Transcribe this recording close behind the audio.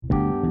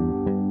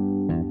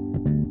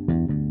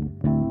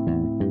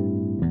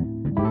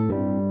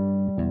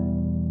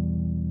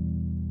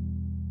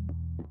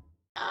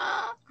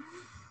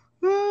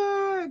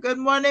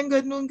morning,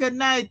 good noon, good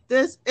night.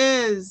 This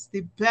is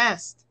the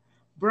best,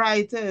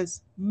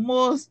 brightest,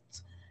 most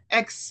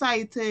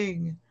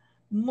exciting,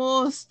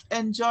 most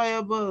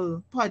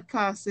enjoyable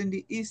podcast in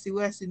the east, the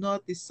west, the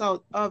north, the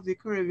south of the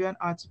Caribbean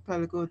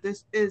archipelago.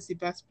 This is the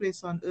best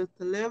place on earth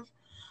to live.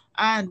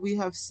 And we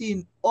have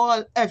seen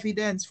all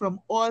evidence from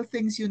all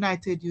things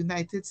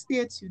United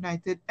States,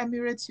 United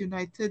Emirates,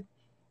 United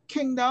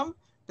Kingdom,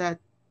 that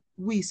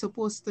we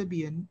supposed to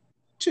be in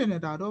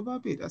Trinidad or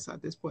Barbados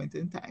at this point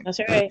in time. That's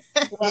right.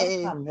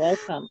 Hey,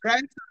 Welcome.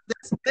 right,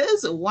 so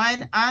this is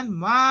Wine and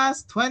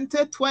Mass Oh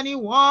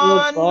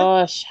 2021.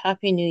 gosh,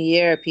 Happy New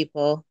Year,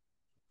 people.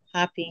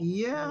 Happy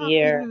Yeah, New Happy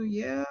Year. New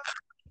Year.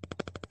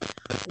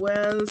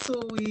 Well, so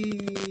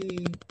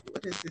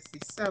what is this, the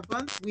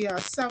 7th? We are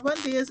 7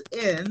 days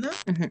in,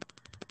 Mhm.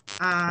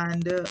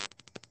 and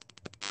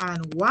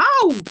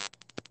wow,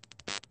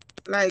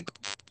 like,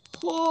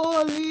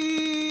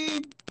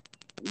 holy,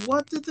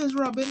 what it is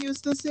Robin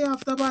used to say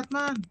after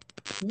Batman?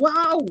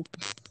 Wow,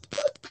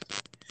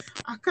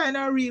 I kind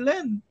of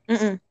reeling.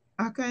 Mm-mm.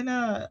 I kind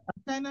of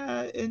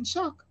in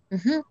shock.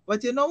 Mhm.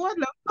 But you know what?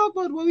 Let's talk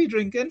about what we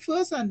drinking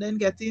first, and then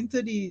get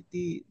into the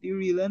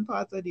reeling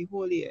part of the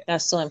whole year.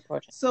 That's so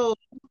important. So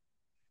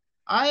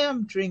I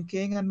am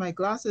drinking, and my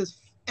glass is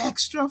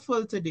extra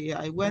full today.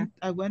 I went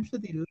for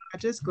the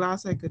largest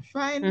glass I could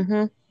find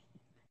Mm-hmm.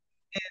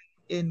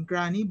 in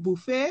Granny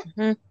Buffet.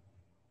 Mm-hmm.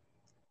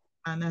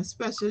 And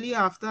especially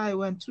after I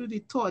went through the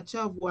torture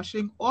of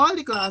washing all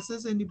the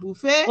glasses in the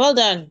buffet. Well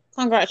done.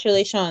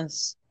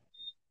 Congratulations.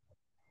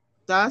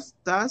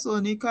 That's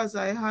only because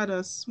I had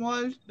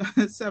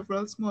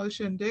several small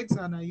shindigs,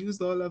 and I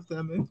used all of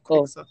them in quick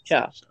Go. Cha.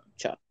 succession.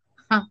 Cha.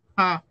 Ha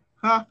ha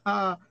ha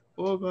ha!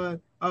 Oh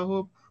God! I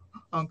hope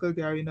Uncle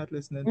Gary not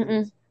listening to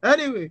Mm-mm. this.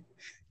 Anyway,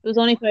 It was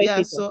only 5 yeah.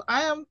 people. So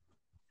I am,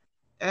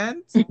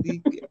 and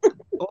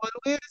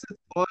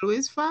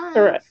always five.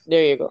 Correct.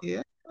 There you go.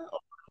 Yeah,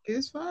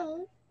 always five.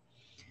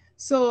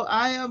 So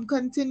I am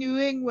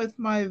continuing with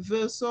my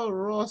Verso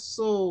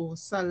Rosso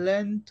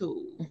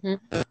Salento,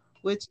 Mm-hmm.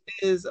 which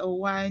is a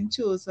wine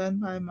chosen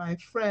by my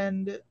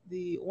friend,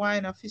 the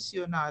wine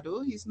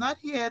aficionado. He's not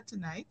here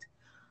tonight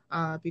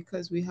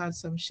because we had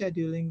some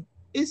scheduling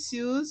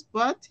issues,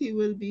 but he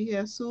will be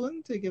here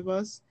soon to give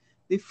us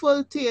the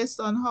full taste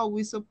on how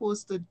we're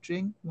supposed to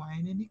drink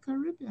wine in the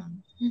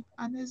Caribbean.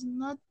 And it's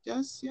not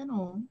just,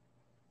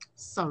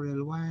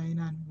 sorrel wine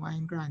and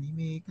wine granny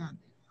make and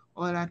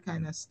all that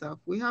kind of stuff.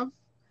 We have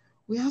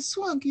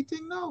swanky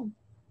thing now.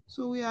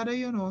 So we had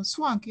a,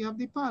 swanky of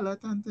the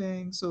palate and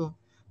thing. So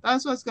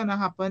that's what's gonna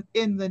happen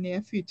in the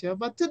near future.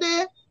 But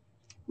today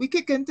we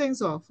kicking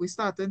things off. We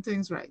starting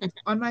things right.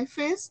 On my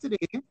face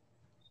today,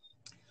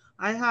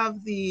 I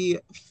have the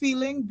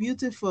Feeling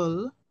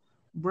Beautiful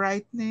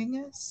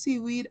Brightening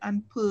Seaweed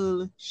and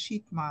Pearl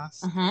Sheet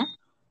Mask. Mm-hmm.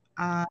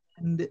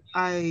 And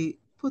I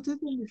put it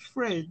in the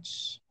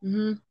fridge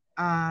Mm-hmm.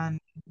 and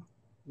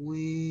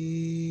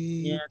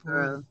we Yeah,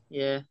 girl.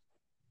 Yeah.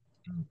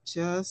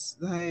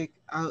 just like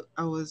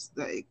I was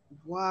like,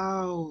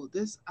 wow,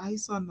 this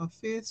ice on my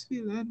face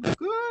feeling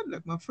good,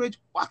 like my fridge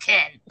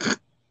walking.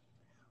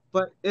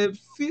 But it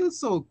feels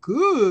so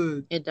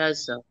good. It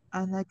does so.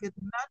 And like it's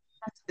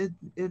not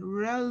it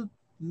real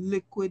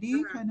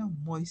liquidy, Mm-hmm. kind of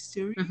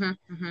moistury.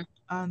 Mm-hmm. Mm-hmm.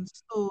 And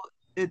so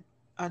it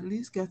at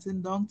least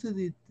getting down to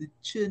the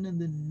chin and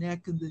the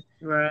neck and the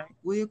Right.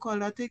 what you call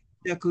that thing?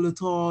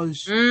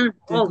 Decolletage.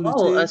 Oh, wow.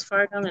 Decolletage. As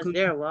far down as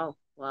there. Wow.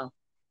 Wow.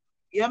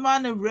 Yeah,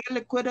 man, a real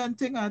liquid and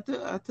thing at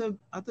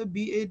a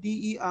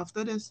BADE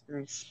after this.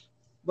 Nice.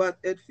 But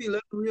it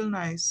feels real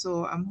nice.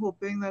 So I'm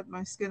hoping that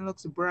my skin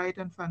looks bright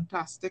and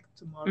fantastic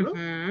tomorrow.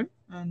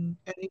 Mm-hmm. And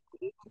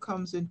anybody who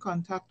comes in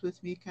contact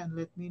with me can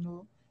let me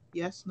know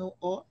yes, no,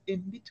 or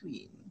in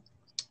between.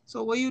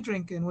 So what are you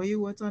drinking?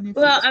 What on your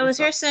Well, face? I was What's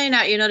here up? saying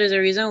that, there's a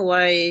reason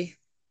why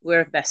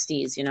we're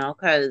besties,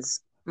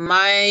 because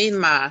my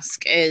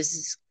mask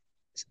is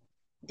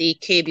the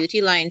K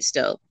Beauty line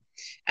still,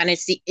 and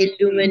it's the Mm-hmm.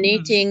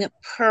 illuminating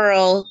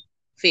pearl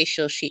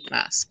facial sheet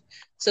mask.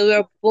 So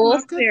we're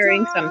both Look at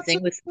wearing that.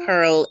 something with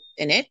pearl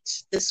in it.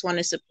 This one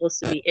is supposed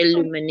to be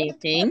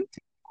illuminating.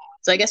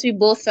 So I guess we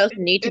both felt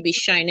the need to be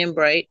shining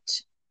bright.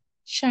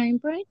 Shine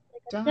bright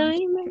like a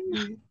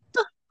diamond.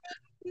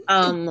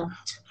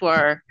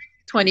 For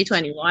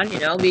 2021,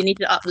 we need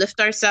to uplift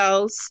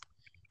ourselves.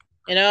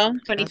 That's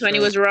 2020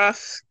 right. was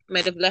rough,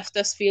 might have left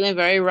us feeling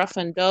very rough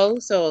and dull.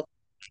 So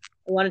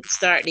I wanted to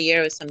start the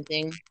year with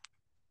something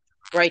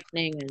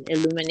brightening and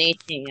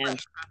illuminating. And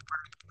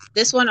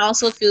this one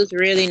also feels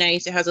really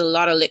nice. It has a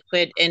lot of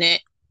liquid in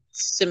it.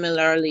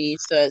 Similarly,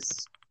 so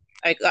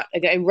I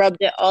rubbed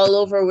it all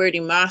over where the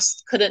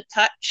mask couldn't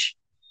touch.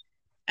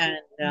 And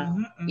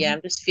Mm-hmm, yeah, mm-hmm.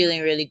 I'm just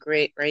feeling really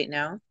great right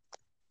now.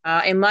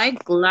 In my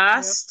Yep.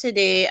 glass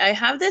today, I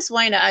have this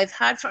wine that I've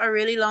had for a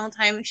really long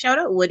time. Shout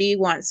out Woody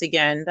once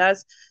again.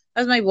 That's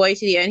my boy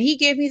today, and he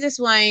gave me this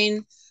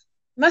wine.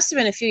 Must have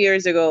been a few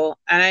years ago,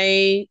 and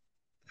I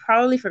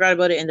probably forgot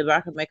about it in the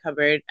back of my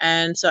cupboard.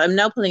 And so I'm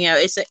now pulling out.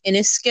 It's an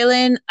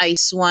Inniskillen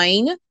ice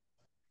wine.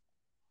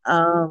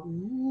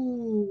 Um,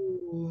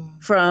 Ooh.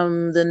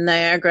 from the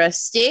Niagara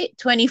State,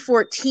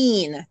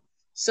 2014.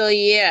 So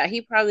yeah,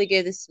 he probably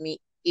gave this to me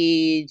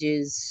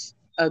ages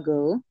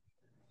ago.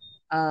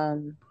 But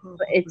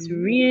it's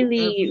Probably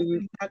really,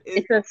 everything that is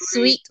it's a great.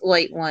 sweet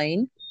white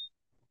wine.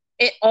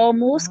 It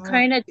almost Oh,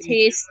 kind of ages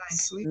tastes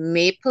nicely.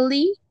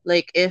 mapley,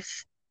 like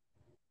if,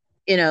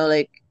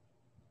 like,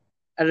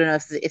 I don't know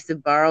if the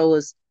barrel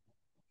was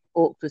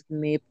oaked with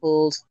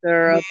maple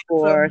syrup Made from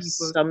or maple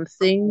syrup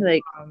something, or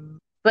like,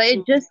 but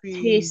it just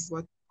toasty, tastes,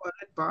 what you call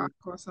it, bark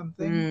or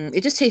something.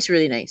 it just tastes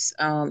really nice.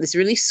 It's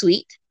really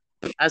sweet,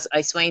 as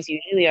ice wines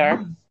usually are,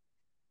 Mm,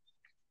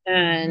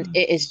 and mm,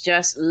 it is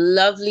just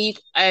lovely.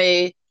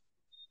 I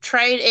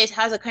tried it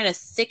has a kind of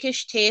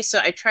thickish taste, so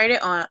I tried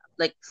it on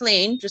like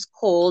plain, just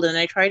cold, and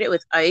I tried it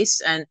with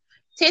ice, and it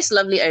tastes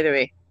lovely either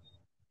way.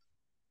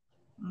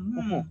 Mhm.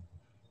 mm.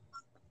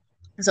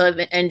 So I'm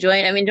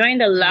enjoying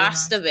the Very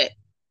last nice. of it,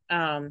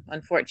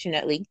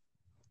 unfortunately.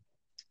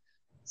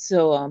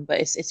 So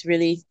but it's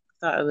really,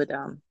 thought I would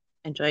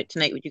enjoy it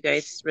tonight with you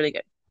guys. It's really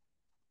good.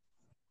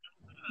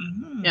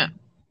 Yeah. Mm.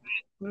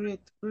 Great,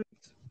 great.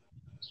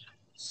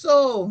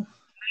 So,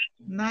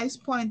 nice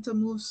point to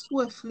move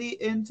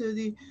swiftly into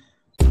the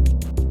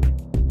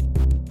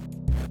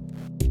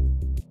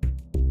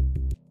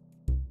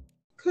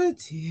good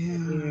Oh year.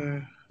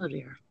 dear. Oh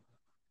dear.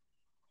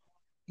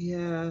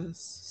 Yes.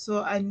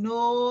 So I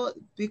know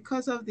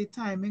because of the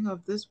timing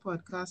of this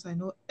podcast, I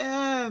know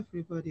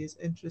everybody is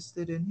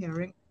interested in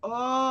hearing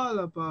all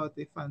about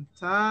the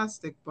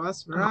fantastic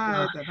bus Oh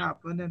ride that gosh.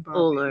 happened in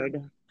Oh Barbados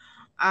Lord.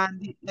 and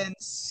the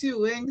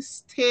ensuing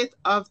state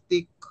of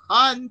the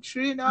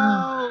country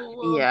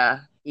now.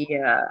 Yeah.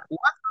 Yeah.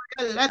 What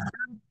are you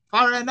letting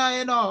foreigner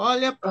in all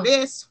your Oh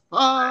place yes.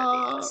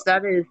 for?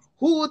 That is.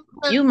 Who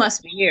tell You the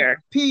must be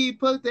here.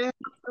 people they have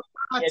the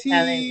You're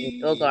telling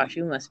me. Oh gosh, party?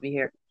 you must be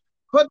here.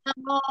 Put them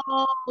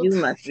out. You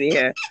must be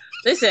here.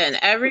 Listen,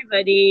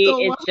 everybody So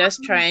is what just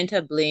happened? trying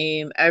to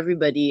blame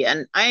everybody.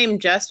 And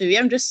maybe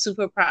I'm just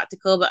super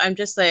practical, but I'm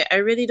just like, I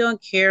really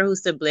don't care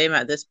who's to blame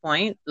at this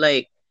point.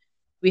 Like,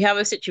 we have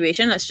a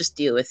situation, let's just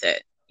deal with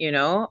it, you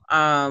know?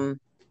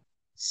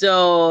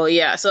 So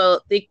yeah,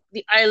 so the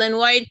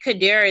island-wide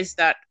Kadir is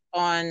that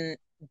on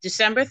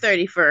December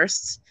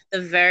 31st, the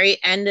very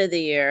end of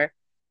the year,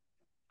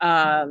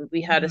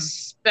 we had a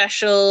Mm-hmm.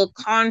 special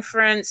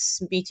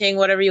conference meeting,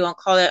 whatever you want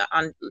to call it,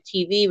 on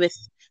TV with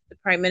the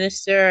Prime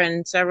Minister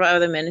and several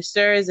other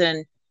ministers,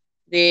 and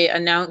they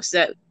announced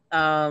that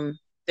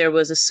there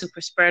was a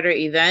super spreader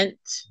event,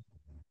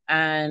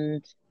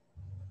 and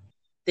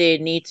they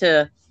need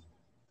to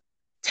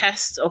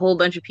test a whole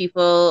bunch of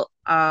people.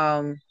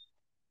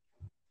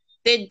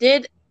 They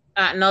did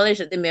acknowledge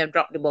that they may have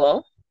dropped the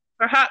ball.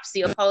 Perhaps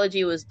the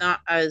apology was not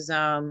as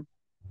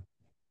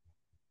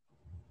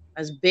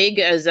big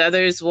as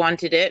others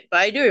wanted it, but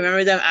I do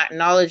remember them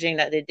acknowledging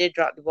that they did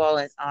drop the ball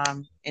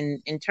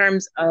in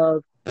terms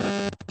of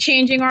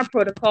changing our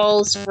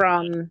protocols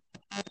from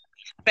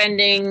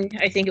spending,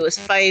 I think it was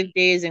 5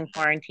 days in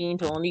quarantine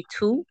to only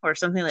two or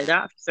something like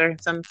that for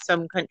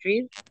some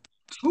countries.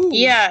 Two.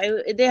 Yeah,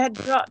 they had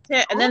dropped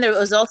it, and then there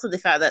was also the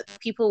fact that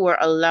people were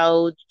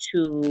allowed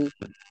to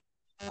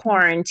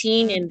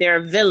quarantine in their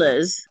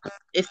villas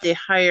if they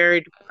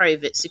hired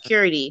private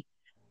security.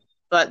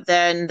 But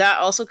then that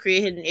also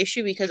created an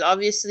issue because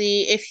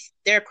obviously, if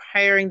they're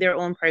hiring their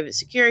own private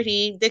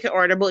security, they could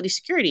order about the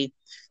security.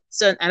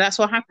 So, and that's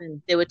what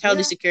happened. They would tell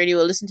the Yeah. security,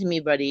 "Well, listen to me,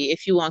 buddy.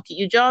 If you want to get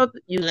your job,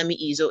 you let me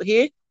ease out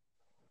here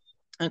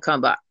and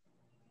come back."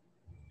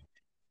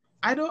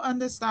 I don't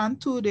understand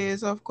 2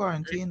 days of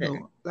quarantine Listen,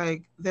 though.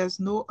 Like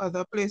there's no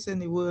other place in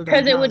the world that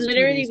because it would has two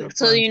literally. days of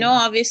So quarantine.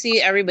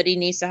 obviously, everybody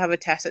needs to have a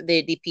test.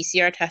 The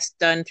PCR test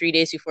done 3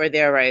 days before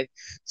they arrive.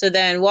 So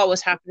then, what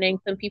was happening?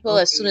 Some people,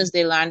 as soon Okay. as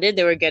they landed,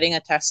 they were getting a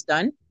test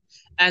done.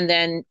 And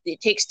then it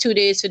takes 2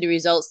 days for the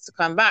results to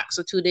come back.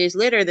 So 2 days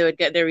later, they would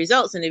get their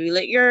results and they'd be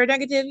like, "You're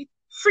negative,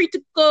 free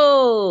to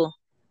go."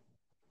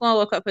 Go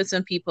work up with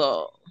some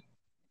people.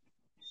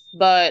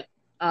 But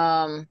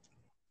Oh.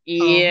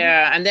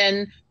 yeah. And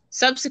then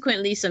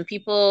subsequently, some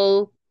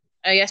people,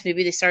 I guess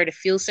maybe they started to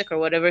feel sick or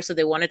whatever, so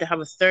they wanted to have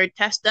a third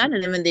test done.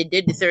 And then when they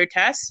did the third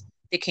test,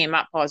 they came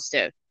out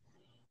positive.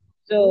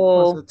 So,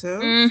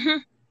 Positive.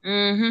 mm-hmm,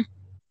 mm-hmm.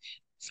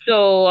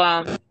 So,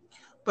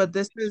 But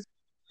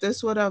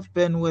this would have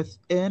been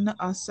within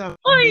a 7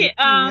 day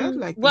oh, period,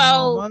 like the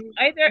well, normal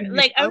either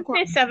like I initial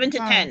would say seven quarantine to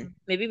ten, time.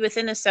 maybe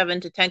within a 7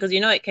 to 10, because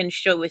it can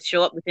show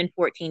up within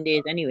 14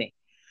 days anyway.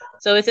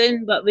 So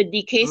but with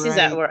the cases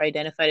that Right. were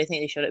identified, I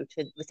think they showed up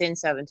within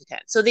 7 to 10.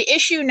 So the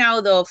issue now,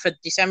 though, for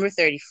December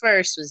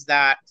 31st was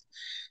that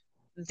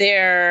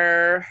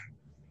there,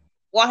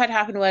 what had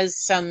happened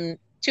was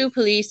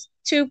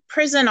two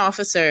prison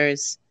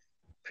officers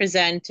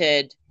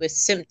presented with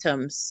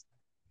symptoms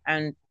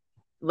and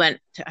went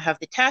to have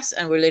the test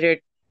and were later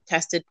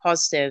tested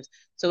positive.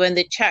 So when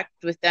they checked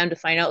with them to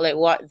find out like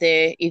what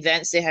the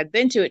events they had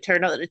been to, it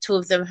turned out that the two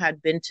of them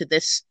had been to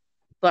this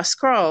bus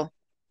crawl.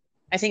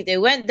 I think they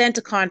went then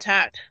to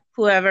contact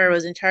whoever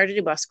was in charge of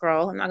the bus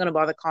crawl. I'm not going to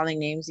bother calling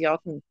names. Y'all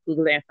can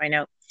Google it and find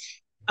out.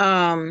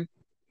 Um,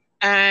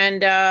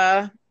 And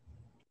I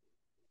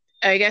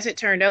guess it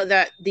turned out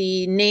that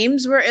the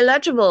names were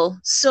illegible.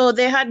 So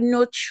they had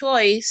no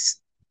choice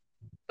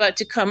but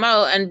to come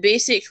out and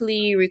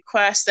basically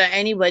request that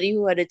anybody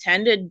who had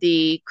attended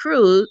the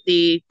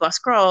bus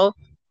crawl,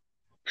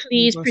 The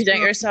please bus present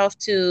stop. yourself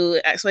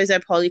to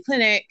XYZ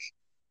Polyclinic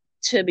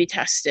to be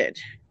tested.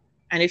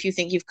 And if you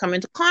think you've come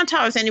into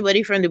contact with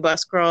anybody from the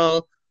bus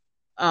crawl,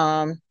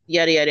 yada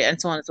yada,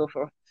 and so on and so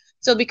forth.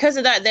 So because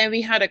of that, then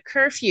we had a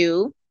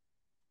curfew.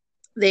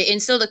 They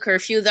instilled a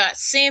curfew that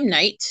same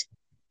night.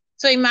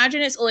 So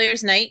imagine it's All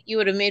Year's night. You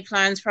would have made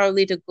plans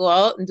probably to go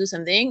out and do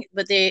something,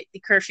 but the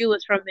curfew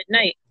was from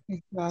midnight.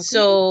 Exactly.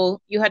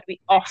 So you had to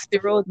be off the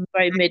road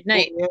by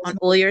midnight Yes. on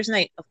All Year's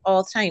night of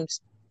all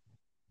times.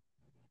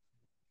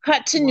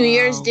 Cut to New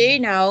Year's Wow. Day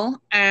now,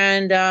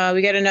 and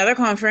we get another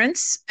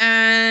conference,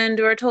 and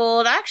we're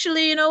told,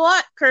 actually, you know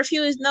what?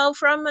 Curfew is now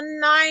from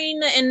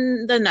 9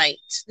 in the night,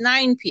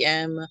 9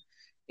 p.m.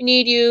 We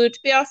need you to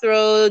be off the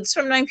roads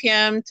from 9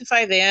 p.m. to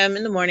 5 a.m.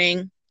 in the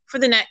morning for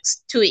the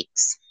next 2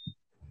 weeks.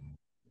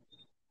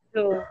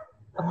 So,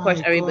 of course,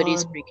 My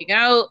everybody's God. freaking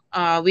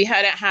out. We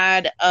hadn't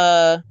had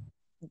a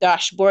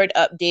dashboard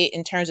update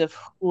in terms of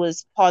who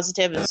was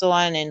positive and so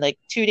on in like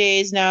 2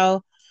 days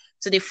now.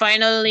 So they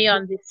finally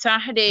on the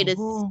Saturday,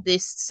 Oh.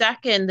 this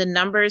second, the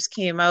numbers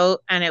came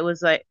out and it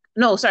was like,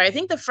 no, sorry, I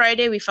think the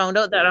Friday we found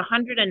out that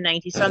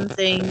 190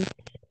 something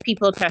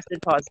people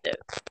tested positive.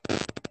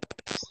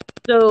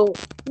 So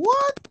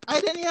What?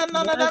 I didn't hear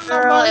none of yeah, them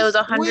girl, it was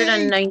numbers.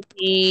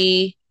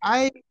 190.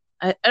 I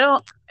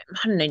don't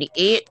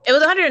 198. It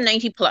was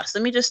 190 plus.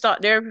 Let me just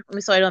start there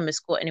so I don't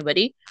misquote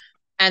anybody.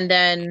 And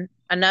then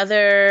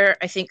another,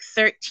 I think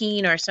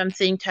 13 or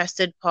something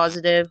tested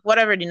positive,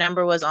 whatever the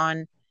number was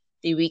on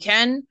the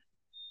weekend,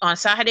 on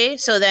Saturday.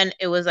 So then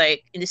it was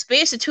like in the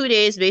space of 2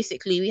 days,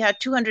 basically, we had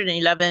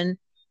 211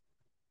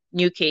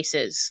 new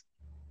cases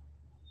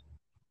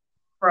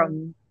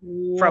from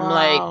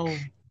like Wow.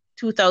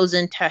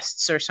 2,000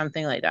 tests or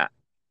something like that.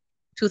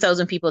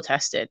 2,000 people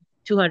tested,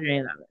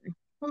 211.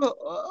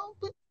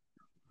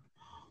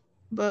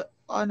 But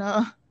on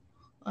a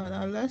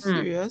less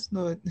serious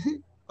note,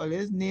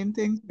 always name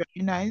things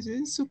very nice.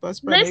 It's super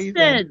spreader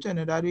event.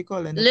 Trinidad, we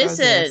calling it as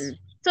Listen.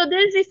 So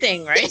there's the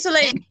thing, right? So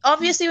like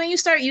obviously when you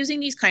start using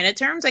these kind of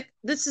terms, like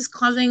this is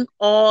causing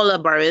all the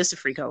Barbados to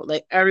freak out.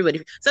 Like everybody.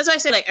 So that's why I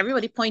say like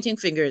everybody pointing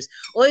fingers.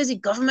 Oh, is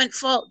it government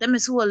fault? Them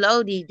is who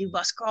allowed the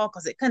bus crawl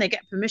because it couldn't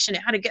get permission.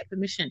 It had to get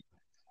permission.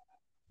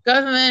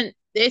 Government,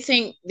 they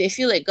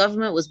feel like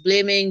government was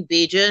blaming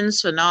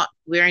Bajans for not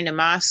wearing the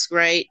mask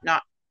right,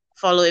 not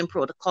following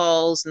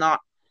protocols,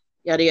 not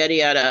yada yada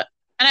yada.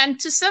 And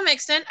to some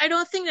extent, I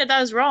don't think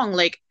that is wrong.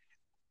 Like,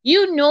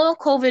 you know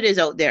COVID is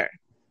out there.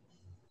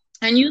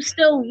 And you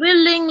still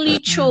willingly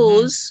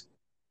chose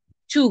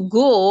to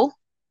go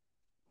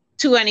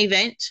to an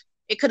event.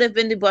 It could have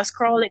been the bus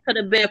crawl, it could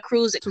have been a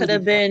cruise, it could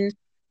have been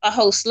a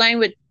host line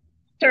with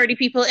 30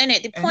 people in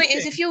it. The point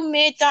is, if you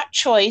made that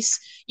choice,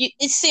 it's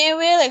the same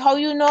way like how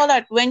you know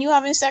that when you're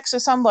having sex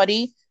with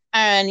somebody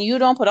and you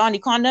don't put on the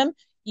condom,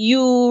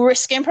 you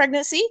risking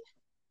pregnancy.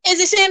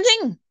 It's the same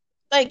thing.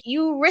 Like,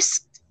 you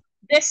risked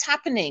this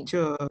happening.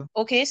 Sure.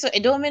 Okay, so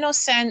it don't make no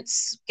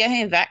sense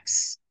getting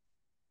vexed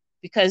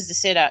because they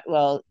say that,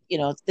 well, you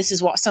know, this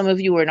is what some of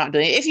you were not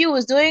doing. If you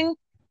was doing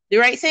the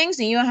right things,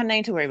 then you don't have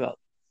nothing to worry about.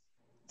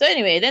 So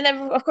anyway, then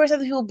of course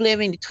other people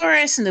blaming the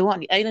tourists and they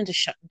want the island to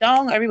shut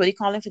down. Everybody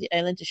calling for the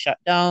island to shut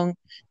down,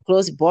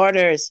 close the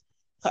borders,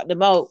 cut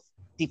them out,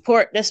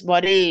 deport this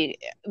body.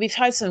 We've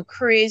had some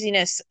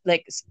craziness,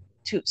 like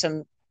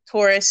some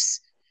tourists,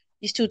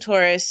 these two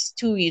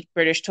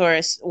British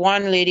tourists,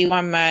 one lady,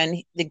 one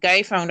man. The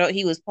guy found out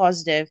he was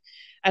positive,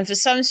 and for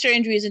some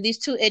strange reason, these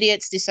two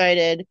idiots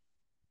decided,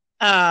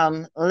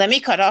 let me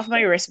cut off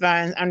my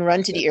wristbands and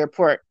run to the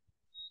airport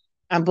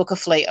and book a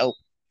flight out.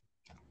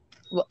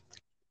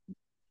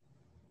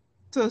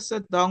 To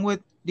sit down with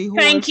the whole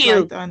Thank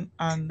you. flight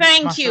and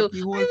Thank you.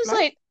 I was flight?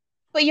 Like,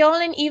 but y'all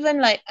ain't even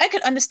like, I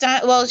could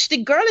understand. Well, the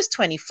girl is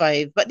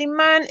 25, but the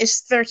man is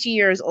 30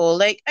 years old.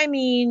 Like, I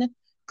mean,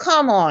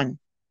 come on.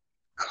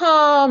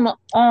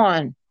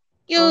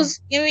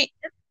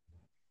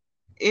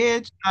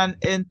 Age and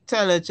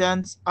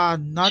intelligence are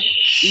not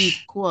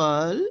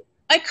equal.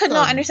 I could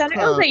not understand it.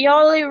 I was like,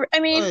 y'all, I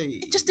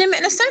mean, it just didn't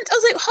make any sense. I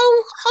was like,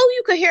 how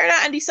you could hear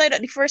that and decide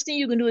that the first thing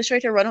you can do is try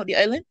to run out the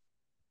island?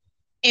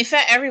 In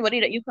fact, everybody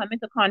that you come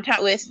into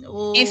contact with,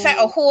 in fact,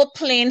 a whole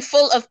plane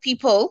full of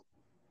people.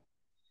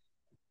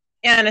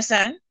 You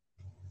understand?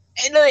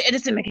 It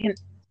doesn't make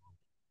sense.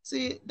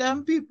 See,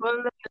 them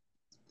people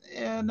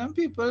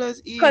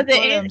is because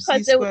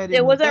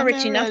they wasn't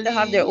rich enough to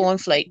have their own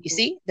flight. You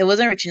see, they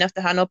wasn't rich enough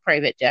to have no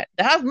private jet.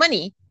 They have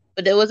money,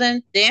 but they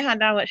ain't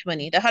had that much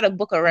money. They had to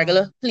book a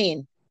regular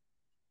plane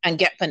and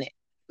get on it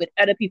with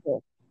other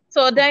people.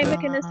 So that ain't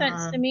making any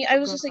sense to me. I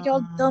was just like,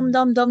 y'all dumb.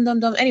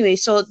 Anyway,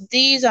 so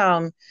these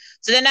so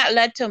then that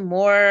led to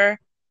more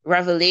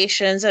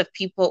revelations of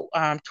people,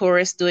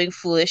 tourists doing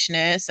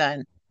foolishness,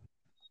 and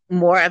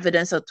more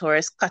evidence of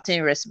tourists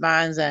cutting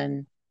wristbands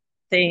and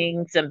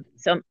things.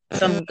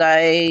 Some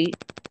guy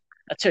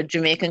a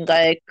Jamaican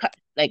guy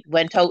like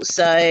went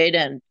outside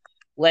and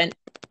went.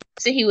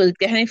 Say he was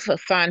getting for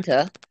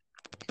Fanta.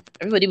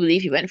 Everybody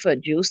believe he went for a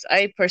juice.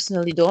 I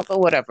personally don't, but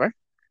whatever.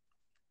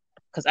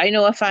 Because I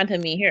know a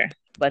Fanta me here.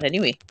 But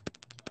anyway.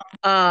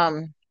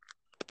 Then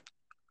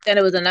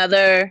there was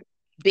another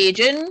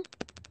Bajan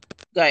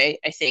guy,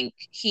 I think.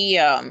 He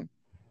had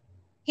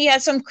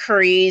some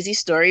crazy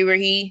story where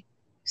he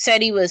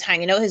said he was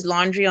hanging out his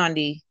laundry on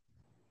the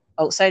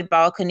outside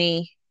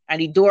balcony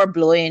and the door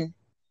blowing,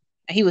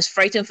 and he was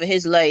frightened for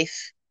his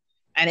life.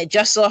 And it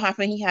just so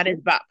happened he had his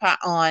backpack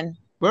on.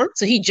 What?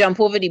 So he jumped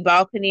over the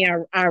balcony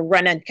and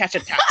run and catch a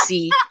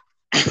taxi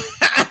and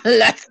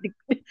left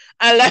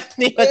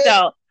the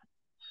hotel.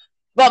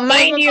 But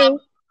mind you,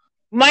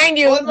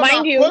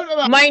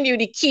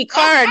 the key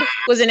card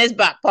was in his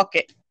back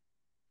pocket.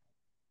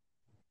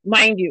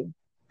 Mind you.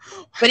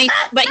 But he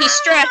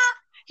stressed.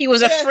 He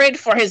was afraid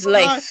for his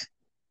life.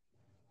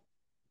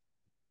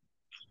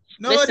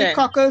 No, listen, the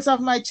cockles of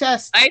my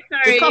chest.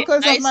 The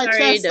cockles of my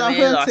chest are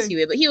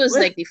hurting. But he was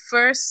like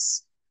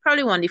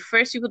probably one of the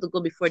first people to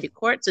go before the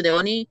court. So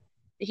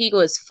he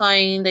was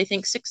fined, I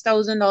think,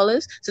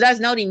 $6,000. So that's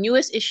now the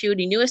newest issue,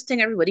 the newest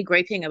thing everybody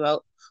griping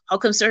about. How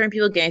come certain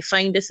people getting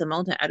fined this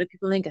amount and other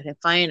people ain't getting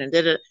fined and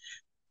da-da.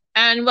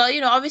 And well,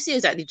 obviously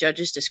it's at the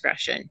judge's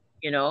discretion.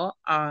 He got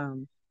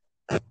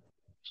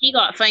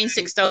fined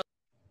 $6,000.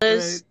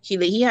 Right.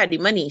 He had the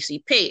money, so he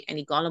paid and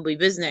he gone about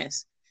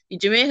business. The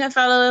Jamaican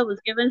fellow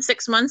was given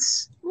 6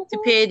 months to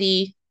pay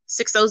the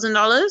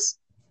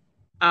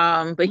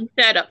 $6,000. But he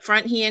said up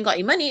front he ain't got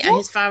any money, and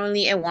his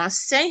family and wants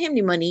to send him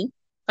the money.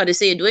 Because they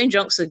say you're doing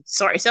drunk, so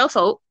sort yourself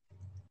out.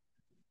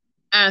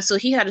 And so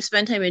he had to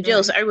spend time in jail.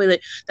 Right. So everybody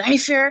like, that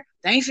ain't fair.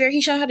 He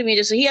shouldn't have to be in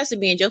jail. So he has to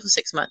be in jail for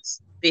 6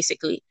 months,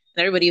 basically.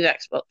 And everybody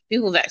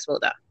people vexed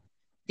about that.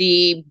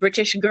 The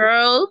British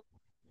girl,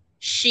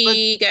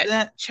 she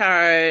got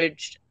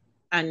charged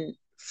and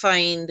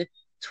fined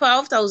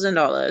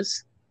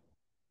 $12,000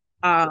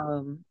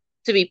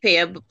 to be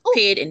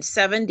paid in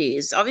 7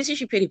 days. Obviously,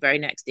 she paid the very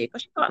next day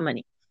because she got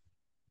money.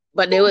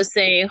 But they were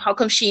saying, how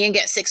come she didn't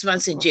get 6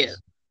 months in jail?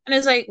 And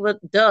it's like, well,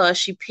 duh,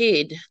 she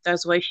paid.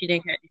 That's why she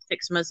didn't get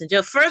 6 months in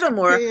jail.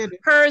 Furthermore,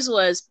 hers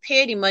was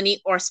pay the money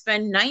or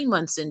spend 9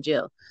 months in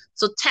jail.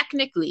 So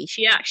technically,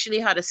 she actually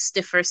had a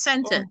stiffer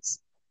sentence.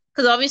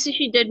 Because obviously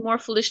she did more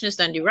foolishness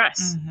than the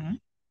rest. Mm-hmm.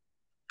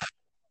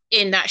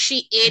 In that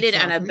she aided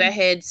and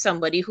abetted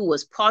somebody who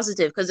was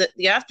positive. Because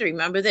you have to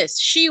remember this.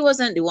 She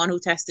wasn't the one who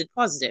tested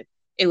positive.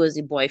 It was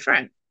the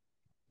boyfriend.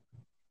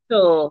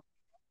 So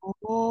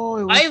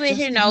I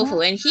waited now for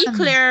when he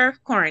clear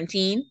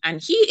quarantine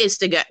and he is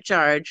to get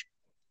charged.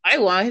 I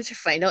wanted to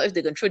find out if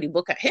they're going to throw the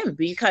book at him,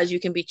 because you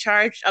can be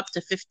charged up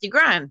to 50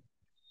 grand.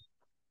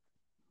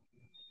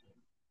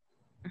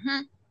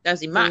 Mm-hmm. That's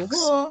the max.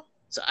 So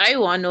I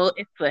want to know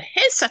if for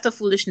his set of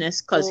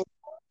foolishness, because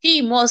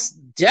he most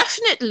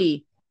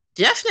definitely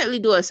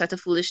do a set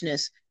of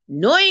foolishness,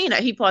 knowing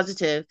that he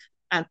positive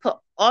and put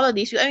all of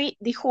these. I mean,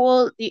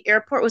 the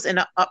airport was in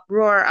an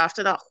uproar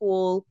after that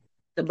whole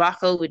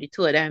debacle with the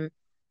two of them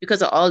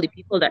because of all the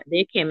people that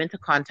they came into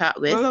contact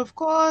with. Well, of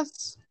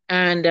course.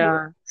 And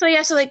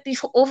so like the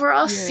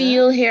overall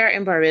feel here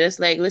in Barbados,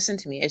 like, listen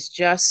to me, it's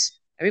just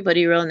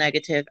everybody real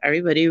negative,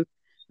 everybody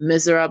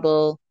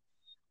miserable.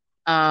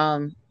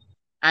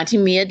 Auntie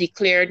Mia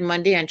declared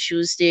Monday and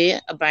Tuesday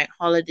a bank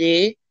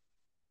holiday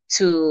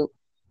to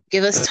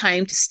give us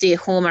time to stay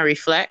home and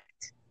reflect.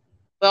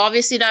 But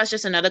obviously that's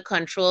just another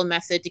control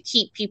method to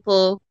keep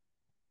people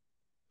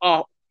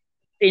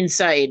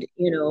inside,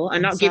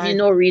 and not give you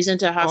no reason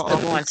to have to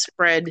go and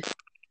spread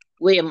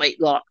where you might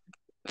go.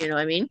 You know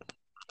what I mean?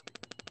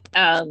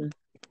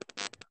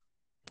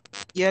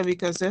 Yeah,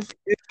 because if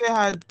they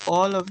had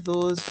all of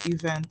those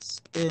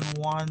events in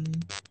one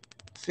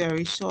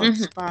very short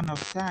span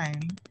of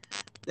time,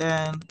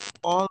 then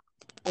all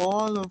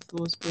of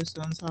those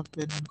persons have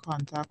been in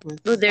contact with.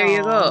 Oh, there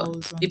you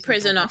go. The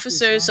prison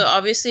officers. So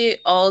obviously,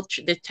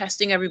 they're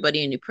testing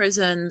everybody in the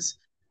prisons.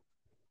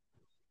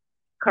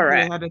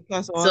 Correct.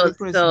 So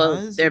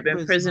there have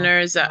been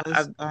prisoners that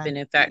have been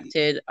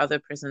infected, other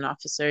prison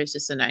officers,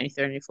 just the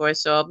 93rd and 94th.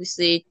 So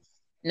obviously,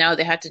 now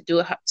they had to do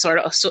a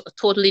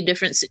totally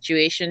different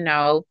situation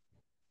now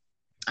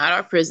at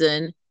our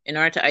prison in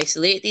order to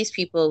isolate these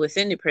people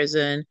within the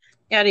prison.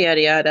 Yada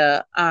yada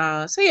yada.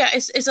 So yeah,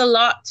 it's a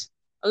lot.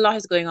 A lot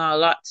is going on. A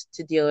lot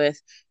to deal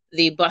with.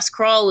 The bus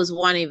crawl was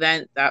one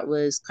event that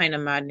was kind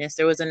of madness.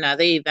 There was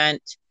another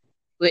event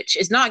which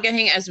is not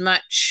getting as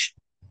much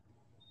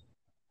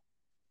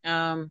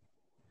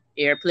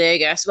airplay, I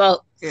guess.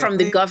 Well, from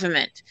the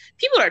government,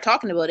 people are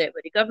talking about it,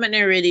 but the government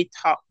didn't really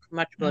talk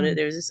much about it.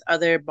 There was this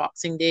other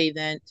Boxing Day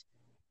event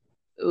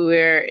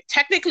where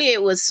technically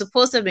it was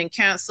supposed to have been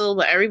canceled,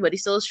 but everybody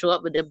still show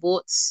up with their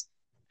boats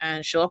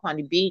and show up on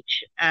the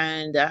beach,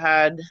 and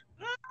had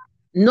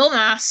no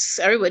masks.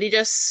 Everybody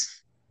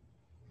just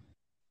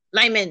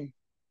linemen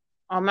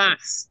en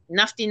masse,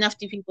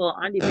 nufty people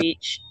on the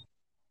beach.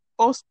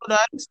 Also,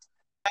 that's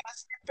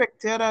the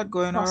picture that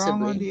going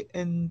around on the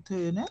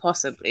internet.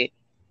 Possibly.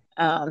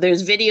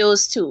 There's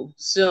videos too.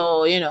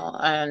 So,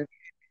 and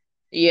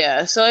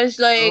Yeah, so it's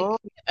like, Oh,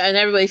 and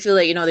everybody feel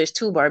like, there's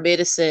two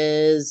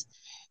Barbaduses.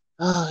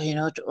 Oh,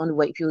 only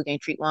white people can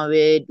treat one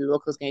way, the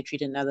locals can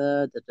treat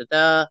another, da da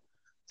da.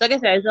 So like I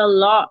said, it's a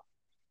lot.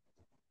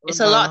 It's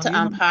a lot well,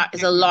 to unpack.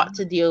 It's a lot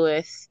to deal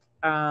with.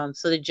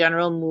 So the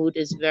general mood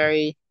is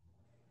very,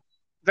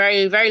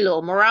 very, very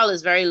low. Morale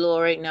is very low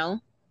right now.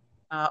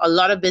 A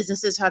lot of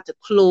businesses had to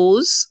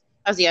close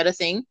as the other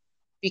thing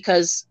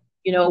because,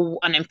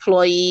 an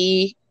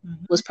employee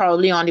mhm. was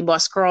probably on the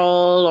bus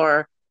crawl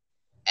or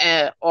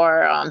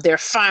their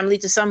family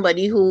to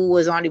somebody who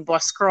was on the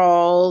bus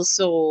crawl.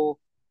 So,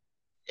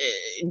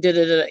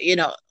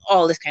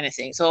 all this kind of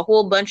thing. So a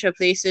whole bunch of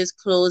places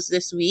closed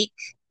this week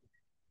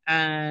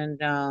and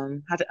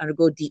had to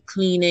undergo deep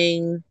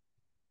cleaning,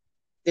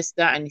 this,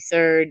 that, and the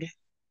third.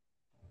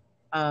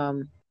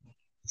 Um,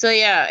 so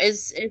yeah,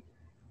 it's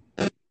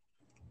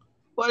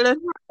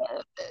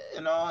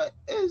Well,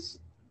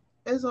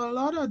 it's a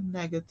lot of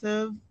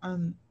negative,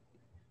 and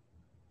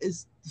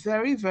it's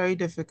very, very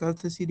difficult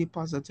to see the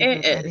positive it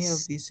in any of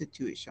is. these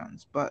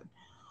situations. But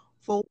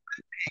for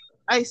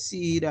I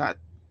see that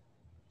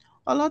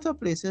a lot of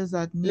places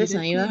that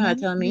Listen, needed you know how to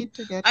cleaning tell me. need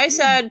to get I clean.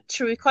 said,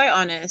 to be quite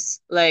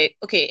honest, like,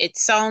 okay, it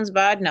sounds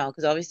bad now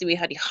because obviously we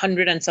had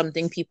 100 and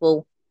something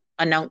people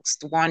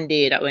announced one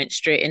day that went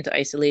straight into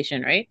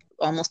isolation, right?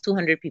 Almost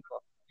 200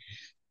 people.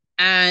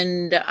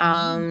 And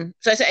Mhm.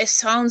 so I said, it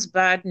sounds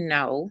bad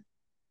now,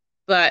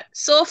 but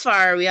so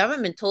far we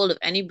haven't been told of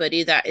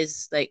anybody that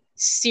is like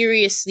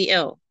seriously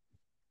ill.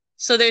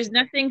 So there's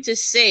nothing to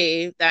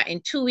say that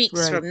in 2 weeks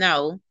Right. from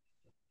now,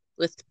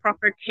 with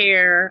proper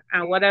care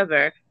and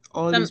whatever,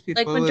 All some these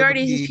like people will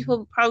majority of these be people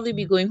will probably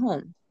be going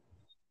home.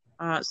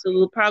 So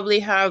we'll probably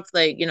have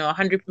like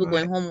 100 people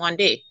going right. home one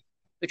day,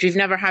 which we've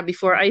never had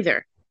before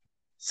either.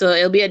 So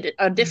it'll be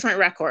a Mm, different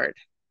record,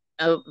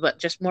 but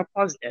just more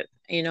positive.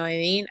 You know what I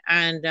mean?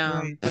 And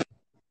right.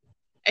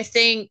 I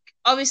think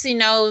obviously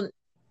now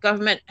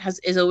government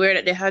is aware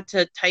that they had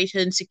to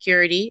tighten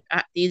security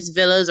at these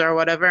villas or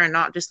whatever, and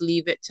not just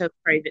leave it to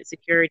private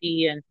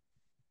security. And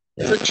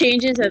so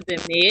changes have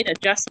been made,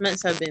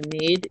 adjustments have been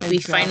made. We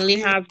finally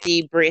Exactly. have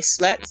the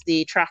bracelets,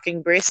 the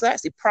tracking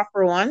bracelets, the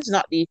proper ones,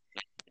 not the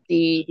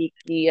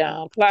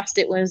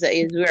plastic ones that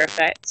is wear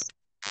effects.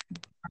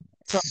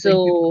 Something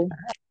people.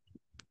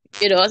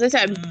 So, as I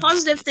said, Mm,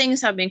 positive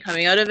things have been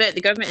coming out of it.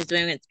 The government is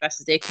doing its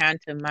best as they can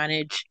to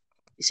manage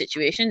the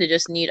situation. They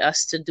just need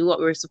us to do what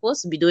we're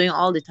supposed to be doing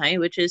all the time,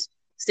 which is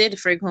stay at the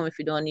frig home if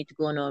we don't need to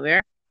go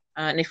nowhere.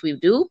 And if we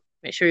do,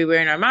 make sure we're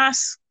wearing our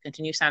masks,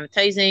 continue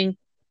sanitizing,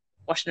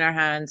 washing our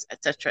hands,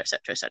 etc.,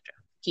 etc., etc.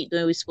 Keep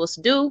doing what we're supposed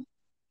to do.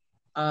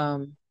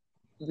 Um,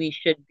 we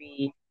should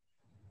be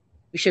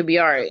we should be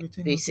all right,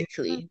 everything will be good.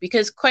 basically.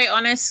 Because quite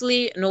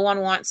honestly, no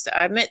one wants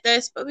to admit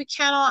this, but we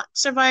cannot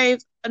survive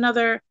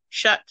another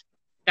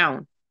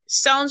shutdown.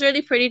 Sounds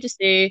really pretty to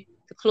say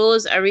to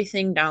close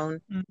everything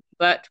down, Mm,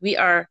 but we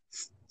are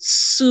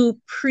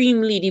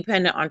supremely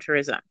dependent on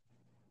tourism.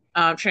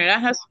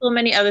 Trinidad has so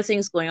many other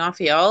things going on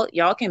for y'all.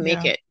 Y'all can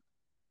make yeah. it.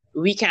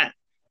 We can't.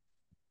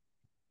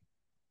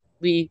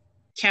 We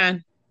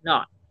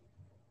cannot.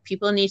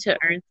 People need to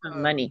earn some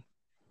Uh, money.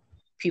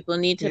 People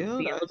need to Still,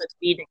 be able to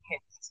feed the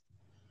kids.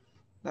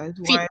 that's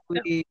Feed why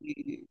them.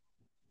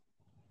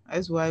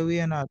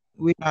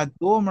 we're not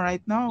dome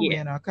right now. Yeah.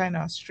 We're in a kind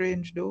of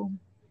strange dome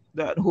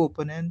that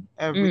opening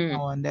every Mm.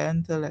 now and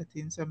then to let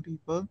in some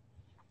people.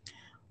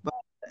 But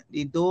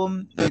the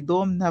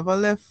dome never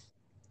left,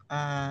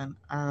 and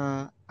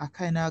I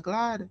kind of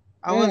glad.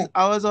 Mm.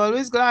 I was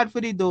always glad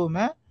for the dome,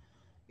 eh?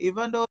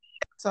 Even though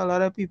yes, a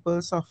lot of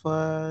people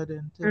suffered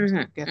in terms Mm-hmm.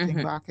 of getting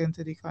Mm-hmm. back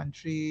into the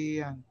country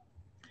and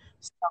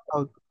stuff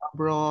out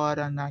abroad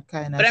and that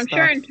kind But of I'm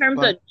sure stuff. in terms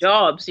But of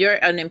jobs, your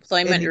in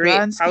unemployment the rate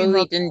grand scheme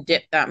probably of didn't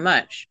dip that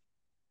much.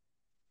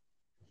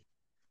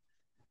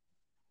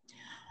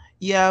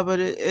 yeah, but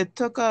it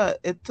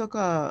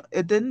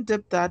didn't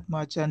dip that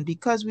much, and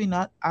because we're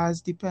not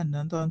as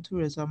dependent on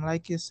tourism,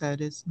 like you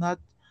said, it's not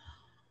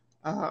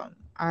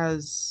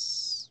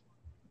as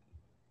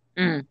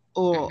Mm.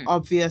 or Mm-hmm.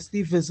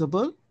 obviously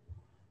visible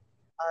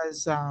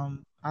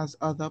as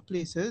other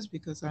places.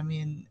 Because I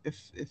mean,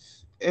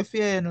 if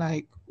you're in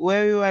like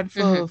where we went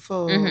Mm-hmm. Mm-hmm.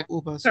 for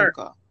Uber Turk.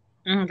 Soka,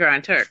 Mm-hmm.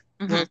 Grand Turk.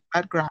 Mm-hmm. was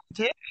that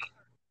granted?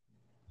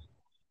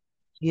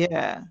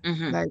 Yeah,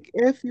 Mm-hmm. like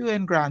if you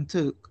in Grand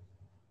Turk,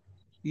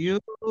 you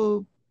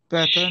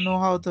better know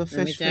how to Let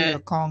me fish for tell your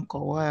you. conch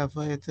or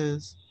whatever it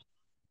is,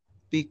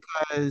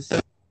 because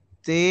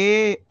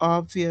they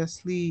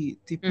obviously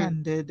Mm.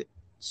 depended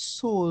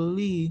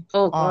solely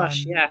Oh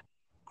gosh, on yeah.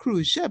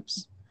 cruise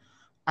ships.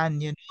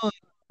 And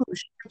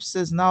cruise ships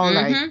is now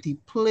like Mm-hmm. the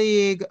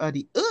plague of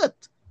the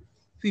earth.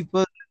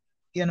 People,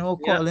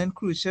 Yep. calling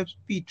cruise ships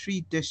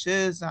petri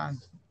dishes and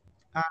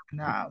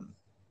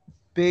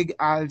big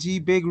algae,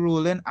 big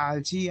rolling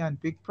algae, and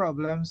big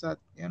problems that,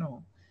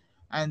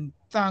 and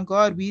thank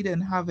God we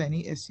didn't have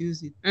any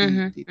issues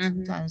Mm-hmm. the two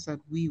Mm-hmm. times that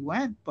we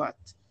went, but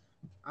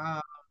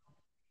uh,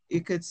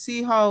 you could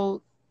see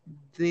how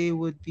they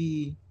would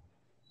be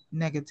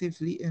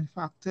negatively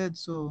impacted.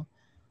 So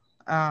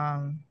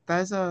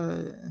that's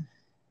a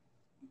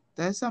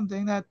That's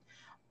something that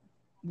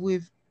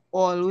we've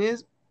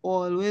always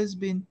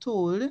been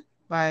told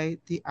by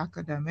the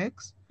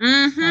academics.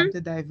 Mm-hmm. Time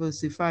to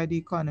diversify the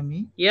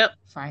economy. Yep.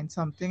 Find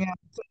something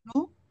else to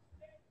do.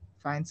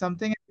 Find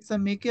something else to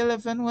make your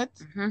living with.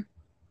 Mm-hmm.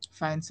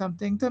 Find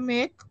something to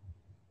make.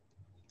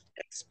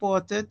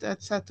 Export it,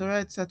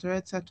 etc., etc.,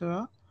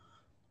 etc.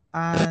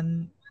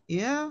 And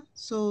yeah,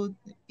 so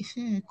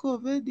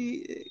COVID,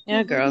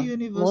 Yeah, the girl. Most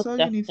universal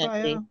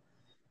definitely. unifier,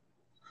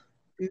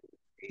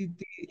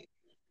 the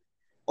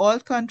all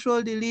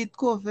control delete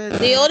COVID.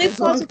 The only It's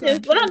all positive,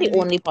 well, control not the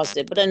delete. only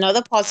positive, but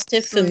another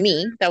positive for So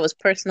me that was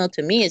personal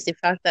to me is the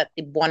fact that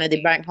one of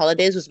the bank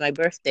holidays was my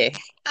birthday.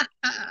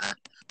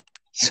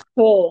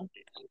 So,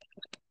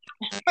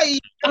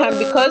 and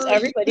because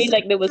everybody, yes,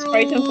 like, they was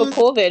fighting for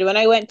true. COVID, when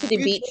I went to the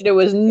beach, there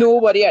was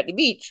nobody at the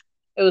beach.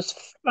 It was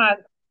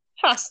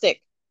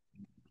fantastic.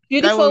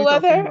 That's what Beautiful we're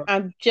talking weather, about.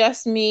 and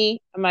just me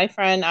and my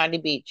friend at the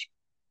beach.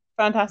 Mm.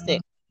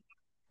 Fantastic.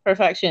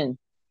 Perfection.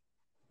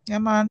 Yeah,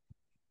 man.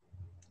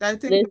 I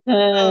think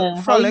Listen, how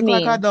you frolic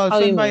like a mean? How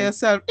you dolphin by mean?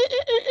 yourself.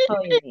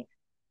 How you mean?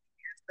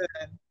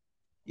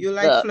 You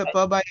like Look,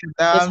 flipper by your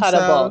just damn had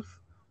a ball. self.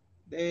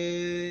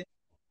 They,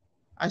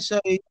 I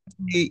show you,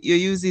 you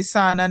use the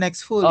sand and All of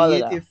exfoliate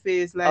that. your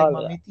face like All of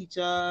mommy that.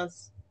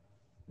 teachers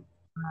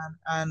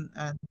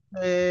and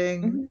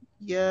thing. Mm-hmm.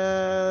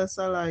 Yes,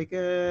 I like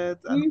it.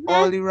 And Mm-hmm.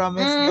 all the rum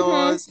is Mm-hmm.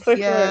 yours. For sure.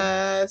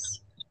 Yes.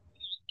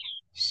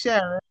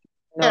 Sharon,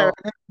 Sharon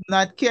No. is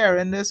not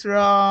carrying this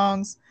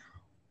wrongs.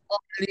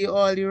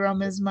 All the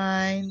rum is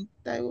mine.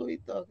 That's what we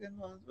talking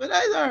about. But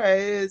that's all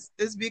right.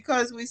 It's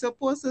because we're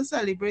supposed to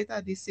celebrate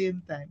at the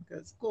same time.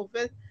 Because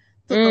COVID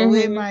took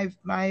away Mm-hmm.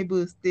 my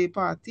birthday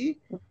party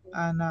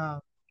and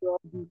your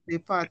birthday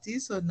party.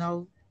 So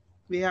now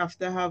we have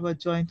to have a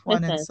joint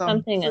one in Listen, some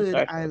something is third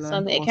sorted. island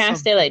Something, it or can't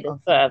stay something like this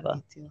of that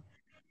forever. nature.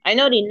 I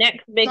know the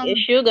next big Some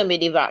issue gonna be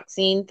the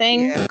vaccine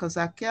thing Yeah, because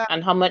I can't.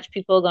 and how much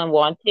people gonna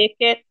want to take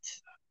it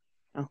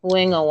and who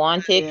ain't gonna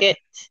want to take Yeah. it.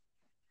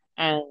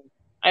 And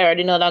I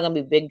already know that gonna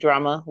be big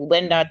drama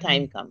when that Mm-hmm.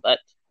 time come, but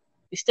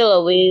we're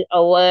still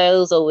a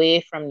whiles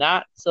away from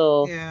that.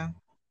 So Yeah.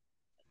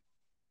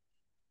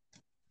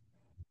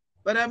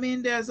 But I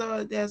mean, there's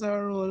a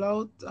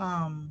rollout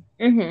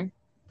mm-hmm.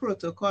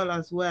 protocol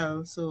as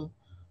well. So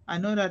I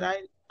know that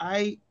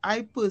I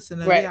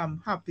personally Right.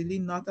 am happily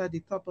not at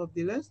the top of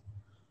the list,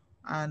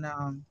 and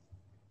I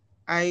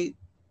I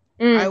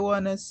Mm.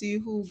 want to see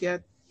who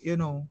get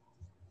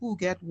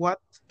what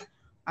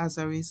as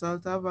a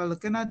result of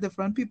looking at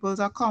different people's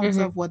accounts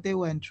Mm-hmm. of what they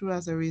went through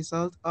as a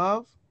result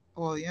of,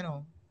 or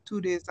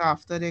 2 days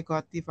after they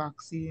got the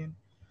vaccine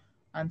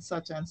and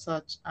such,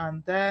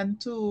 and then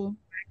too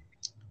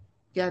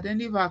getting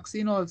the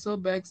vaccine also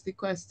begs the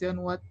question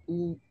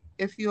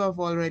if you have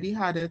already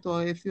had it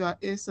or if you are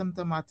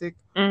asymptomatic,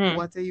 Mm-hmm.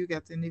 what are you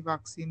getting the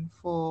vaccine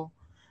for?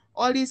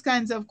 All these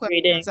kinds of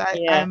Reading. questions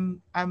Yeah.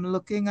 I'm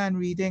looking and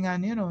reading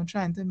and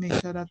trying to make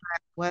sure that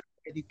I'm well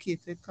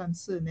educated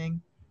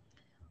concerning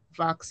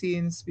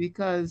vaccines,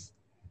 because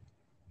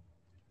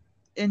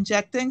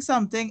injecting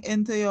something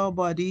into your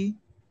body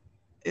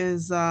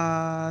is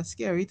a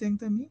scary thing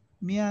to me.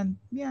 Me and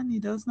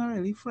needles not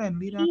really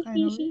friendly that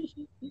kind of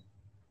way.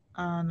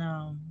 And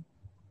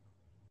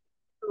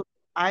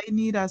I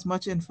need as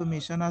much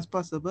information as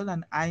possible,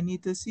 and I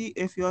need to see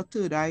if your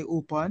third eye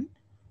open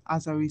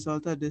as a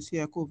result of this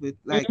here COVID.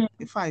 Like Mhm.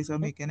 if Pfizer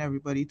making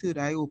everybody third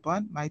eye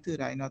open, my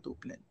third eye not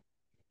opening.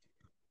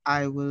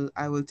 I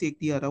will take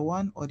the other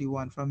one or the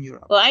one from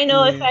Europe. Well, I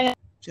know if Where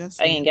just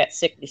I can saying. get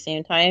sick at the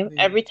same time. Where,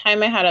 Every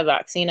time I had a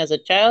vaccine as a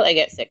child, I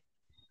get sick.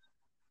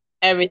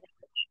 Every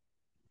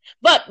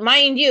But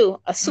mind you,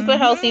 I'm super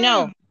healthy mm-hmm.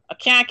 now. I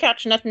can't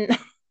catch nothing.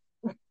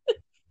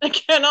 I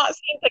cannot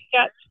seem to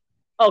catch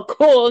a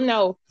cold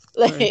now.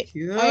 Very Like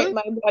cute.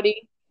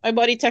 my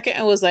body took it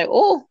and was like,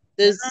 "Oh,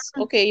 this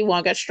okay. You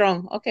want to get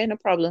strong? Okay, no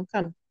problem.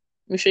 Come,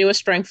 let me show you what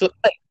strength look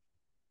like."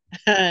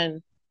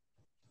 And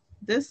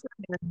This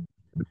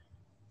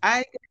I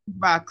get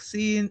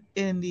vaccine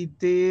in the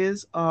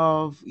days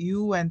of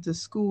you went to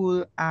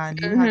school and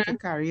you had to mhm,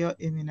 carry your mhm,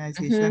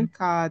 immunization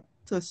card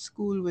to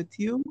school with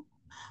you,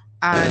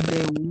 and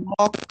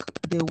walk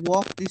they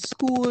walk the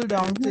school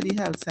down to mhm, the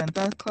health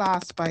center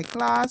class by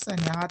class, and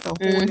you had to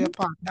hold your mhm.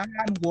 partner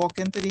and walk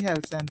into the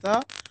health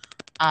center,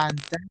 and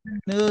then the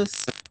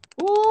nurse,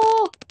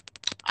 oh,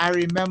 I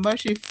remember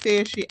she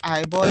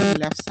eyeball the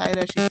left side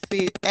of she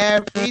face,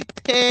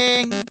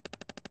 everything.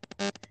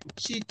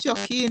 She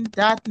chuck in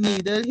that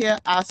needle here.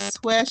 I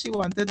swear she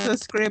wanted to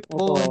scrape Oh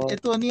bone. God,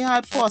 It only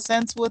had 4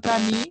 cents worth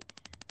of me.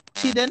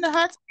 She didn't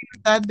have to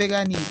use that big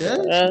a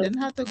needle. She girl, didn't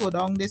have to go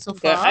down there so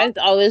girl. far. I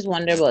always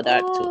wonder about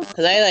that too, Oh,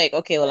 because I like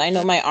okay. Well, I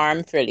know my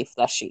arm's really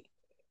fleshy,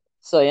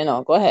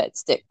 so go ahead,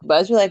 stick. But I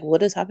was like,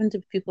 what has happened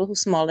to people who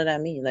smaller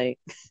than me? Like,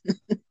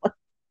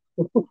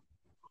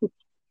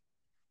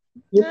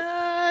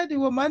 the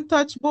woman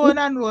touch bone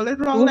and roll it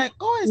wrong like,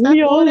 oh, is that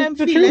we bone all I'm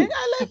the feeling? truth.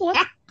 I like,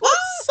 what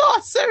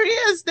sorcery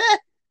is that?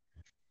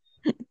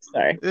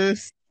 Sorry.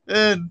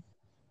 Listen,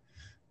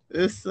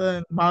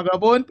 Listen,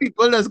 Magabone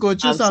people just go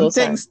through I'm so some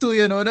sorry. things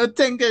too, Don't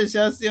think it's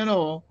just, the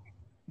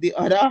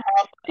other half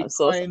of the I'm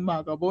so sorry. coin.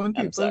 Magabone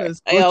I'm people sorry.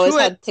 just I go always through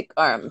it. had thick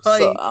arms,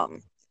 so Hi.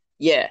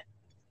 yeah,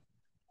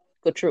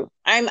 go true.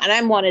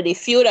 I'm one of the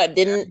few that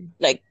didn't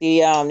like the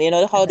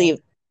how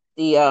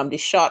the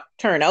shot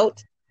turn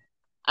out.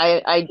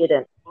 I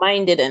didn't.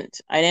 Mine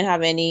didn't. I didn't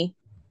have any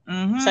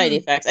side Mm-hmm.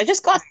 effects. I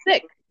just got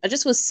sick. I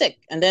just was sick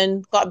and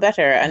then got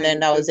better and then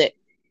that was it.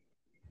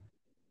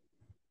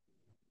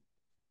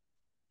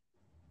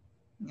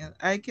 Yeah,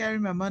 I can't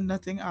remember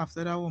nothing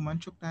after that woman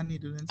took that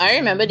needle I inside me.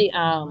 remember I the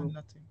can't remember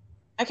nothing.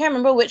 I can't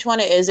remember which one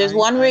it is. There's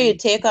one where you I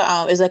take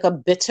a it's like a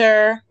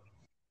bitter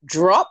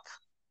drop.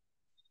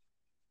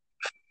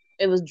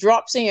 It was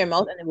drops in your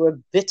mouth and they were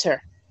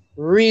bitter.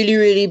 Really,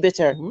 really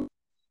bitter. Ooh.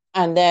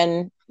 And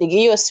then they gave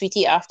you a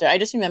sweetie after. I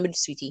just remember the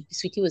sweetie. The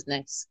sweetie was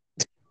nice.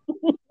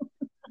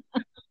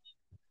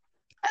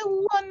 I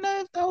wonder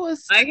if that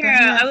was I hear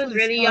second year, I was first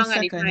really year, or young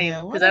at the second year.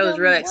 time because I was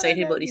real One of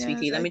excited about them the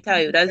sweetie. years, Let I me tell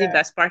can you, that's the forget.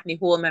 best part of the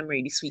whole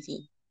memory, the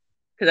sweetie.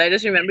 Because I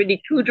just remember the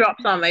two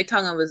drops on my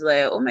tongue. I was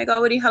like, oh my God,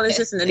 what the hell is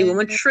this? And then the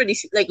woman threw the,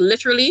 like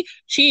literally,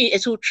 she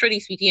threw the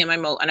sweetie in my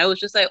mouth. And I was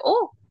just like,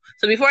 oh.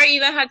 So before I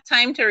even had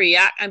time to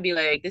react and be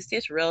like, this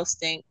tastes real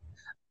stink.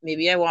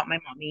 Maybe I want my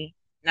mommy.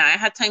 Now I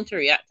had time to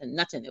react to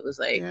nothing. It was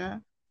like, Yeah.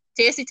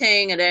 tasty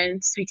thing and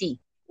then sweetie.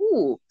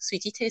 Ooh,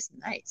 sweetie tastes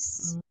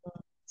nice. Mm.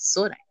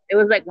 So nice. It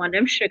was like one of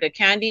them sugar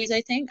candies,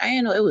 I think. I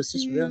didn't know. It was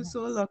just real You're nice.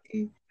 so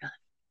lucky.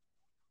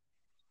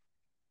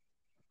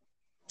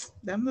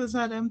 Them those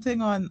are them thing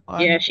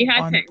Yeah, she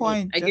had on technique.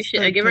 point. I give Just she,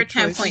 I to give her put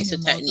 10 choice in points your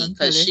for mouth technique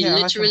until because you she hear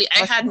hush, literally I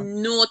hush, had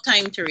no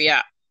time to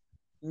react.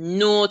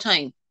 No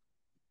time.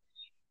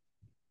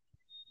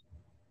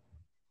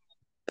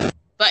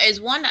 But it's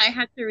one I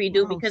had to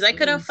redo wow, because I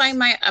couldn't find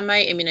sis.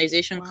 my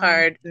immunization Wow,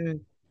 card sis.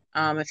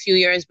 a few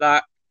years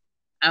back.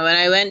 And when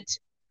I went,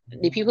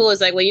 the people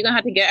was like, well, you're gonna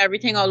have to get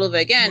everything all over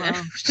again. And I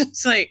Wow. was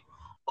just like,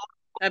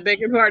 I beg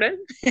your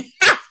pardon.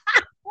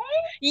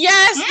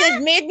 Yes, they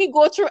made me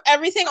go through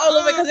everything all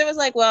over because it was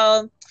like,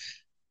 well,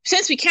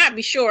 since we can't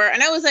be sure.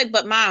 And I was like,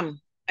 but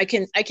mom, I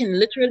can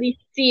literally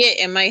see it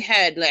in my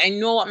head. Like I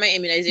know what my No,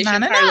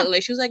 immunization no, card no. looked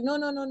like. She was like, no,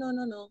 no, no, no,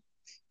 no, no.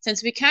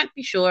 Since we can't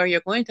be sure,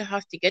 you're going to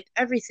have to get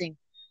everything.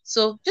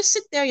 So just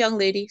sit there, young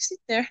lady. Sit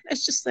there.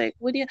 It's just like,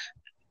 what do you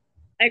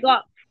I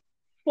got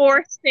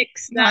 4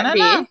 sticks No, that no, no.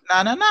 day,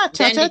 No, no, no.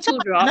 Cha, then cha, the cha. two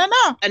No, drops,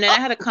 no. and then Oh, I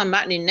had to come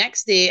back the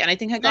next day, and I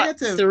think I got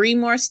negative. 3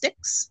 more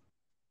sticks.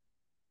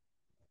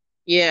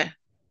 Yeah,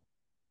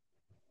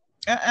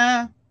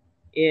 Uh-uh.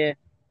 yeah.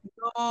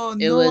 No,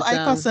 It no. was I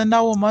caution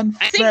that woman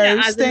I think that very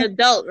as an stink.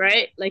 adult,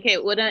 right? Like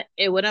it wouldn't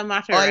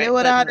matter, All you right?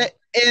 would But have no. had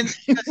in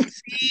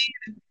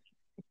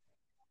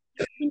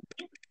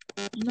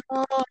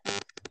no,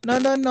 no,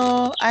 no,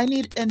 no. I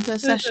need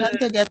intercession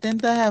to get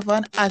into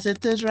heaven as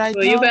it is right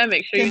Well, you now. better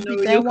make sure you St. know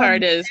where Peter your want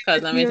card me is,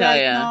 cause let with me me tell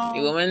right ya, now.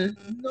 the woman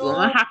No.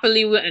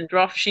 happily went and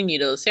draw she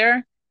needles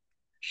here.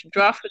 She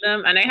draw for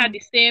them, and I had the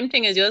same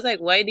thing as yours. Like,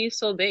 why are these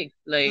so big?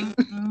 Like,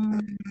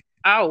 Mm-mm.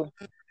 ow,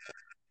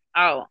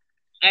 ow.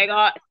 I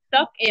got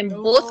stuck in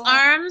both No.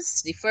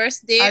 arms the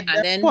first day, At and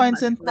that then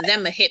point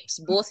in my hips,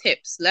 both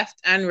hips, left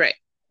and right.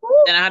 time.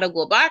 Then I had to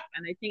go back,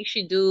 and I think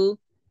she do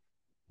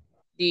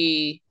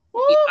the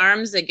Woo, the woo.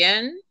 arms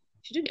again.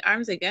 She do the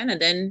arms again,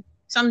 and then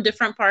some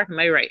different part of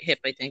my right hip,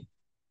 I think.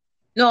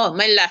 No,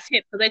 my left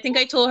hip, because I think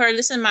I told her,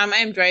 listen, mom,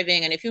 I'm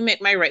driving, and if you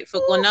make my right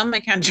foot go numb, I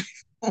can't drive.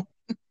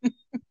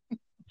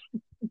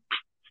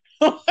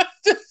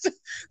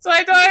 So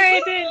I told her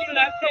I did the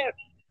left hip.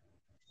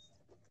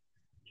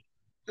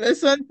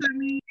 Listen to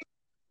me.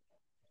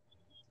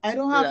 I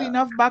don't have Look.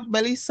 enough back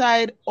belly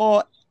side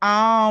or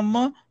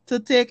arm to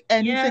take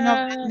anything of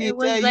that Yeah, it nature.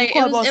 was You like it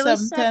call was about it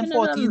was 7, 10, 7 of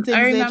 14 them.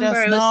 I things they remember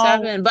just it was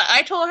know. 7, but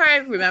I told her I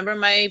remember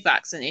my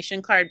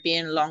vaccination card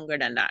being longer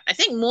than that. I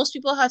think most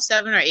people have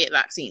 7 or 8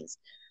 vaccines,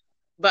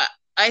 but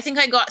I think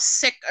I got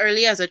sick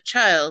early as a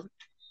child,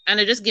 and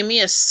it just gave me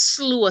a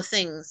slew of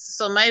things.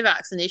 So my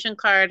vaccination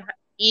card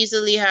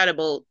easily had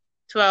about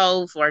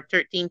 12 or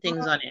 13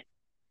 things on it.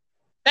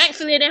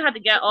 Thankfully, I didn't have to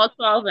get all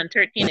 12 and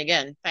 13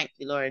 again. Thank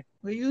you, Lord.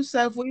 Will you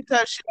self we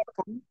tell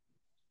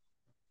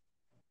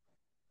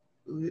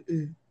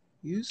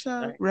you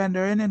self Sorry.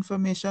 rendering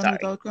information Sorry.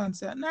 without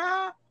consent.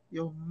 Nah,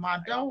 your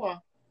mother wa-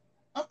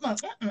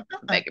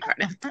 Beg your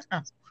pardon.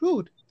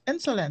 rude,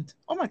 insolent.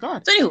 Oh my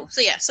god. So anywho,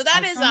 so yeah, so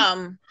that I is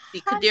can't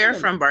the Kadir handle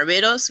it. from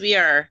Barbados.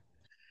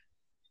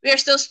 We're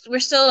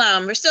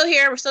still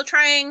here. We're still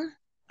trying.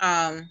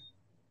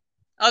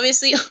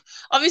 Obviously,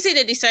 obviously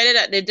they decided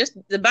that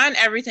they ban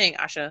everything,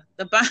 Asha.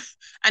 The ban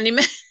and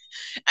they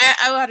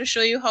I want to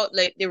show you how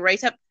like they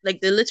write up like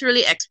they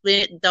literally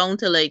explain it down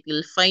to like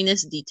the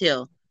finest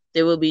detail.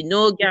 There will be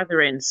no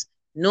gatherings,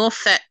 no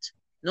fete,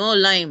 no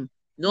lime,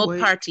 no Wait.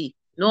 party,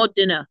 no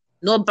dinner,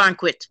 no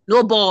banquet,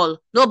 no ball,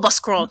 no bus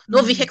crawl,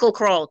 no vehicle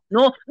crawl,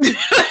 no.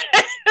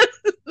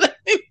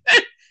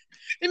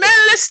 The man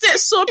listed it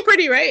so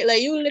pretty, right?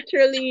 Like you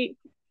literally,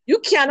 you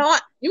can't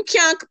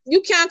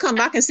come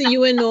back and say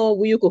you ain't know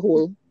where you could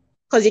hold,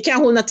 because you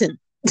can't hold nothing.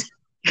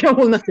 You can't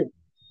hold nothing,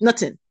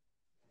 nothing.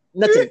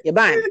 Nothing. You're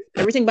banned.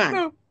 Everything banned.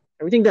 No,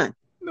 Everything done.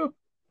 no.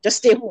 Just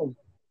stay home.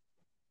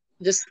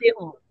 Just stay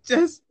home.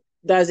 Just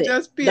That's it.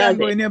 just pee That's and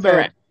go it. in your bed.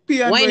 Correct.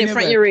 Pee and go Wine in in your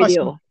front of bed. your Hush,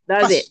 radio.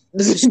 That's hush, it.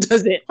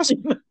 That's it. hush.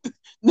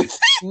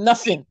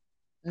 Nothing.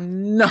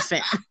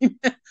 Nothing.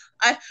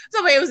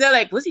 Somebody was there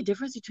like, what's the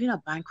difference between a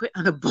banquet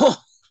and a ball?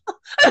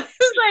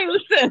 It's like,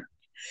 listen,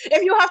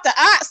 if you have to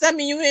ask, that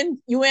means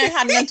you ain't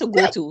had none to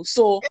go to.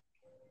 So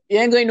you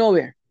ain't going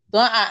nowhere.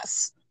 Don't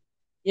ask.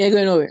 You ain't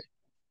going nowhere.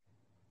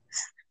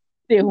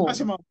 Stay home. Hush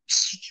him up.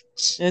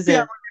 That's Pee and it. go in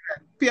your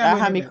bed. Pee and That go in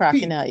had your me bed.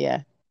 cracking Pee. out,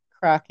 yeah.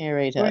 Cracking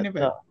right Go in up. your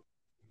bed. So,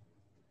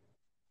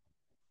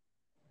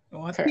 You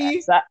want correct.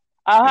 tea? So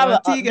I'll You have an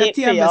want tea? Get update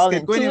tea for and y'all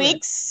biscuit. in Go in 2 your bed.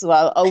 weeks.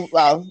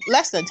 Well,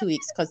 less than 2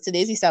 weeks because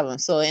today's the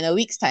 7th. So in a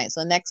week's time.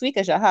 So next week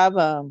I shall have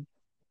an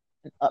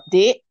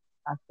update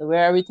as to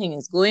where everything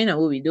is going and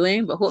what we're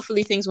doing. But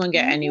hopefully things won't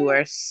get any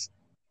worse.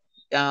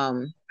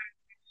 Yeah.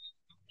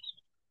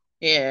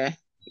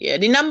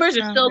 The numbers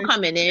are still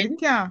coming in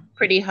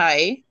pretty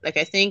high. Like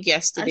I think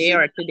yesterday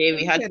or today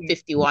we had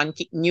 51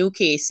 new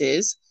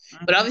cases.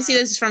 But obviously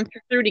this is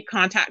through the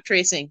contact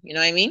tracing. You know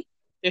what I mean?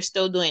 They're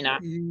still doing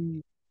that.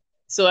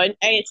 So I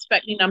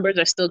expect the numbers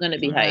are still going to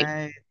be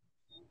high.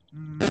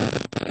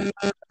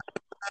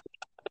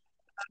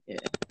 Yeah.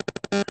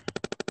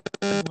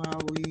 Wow,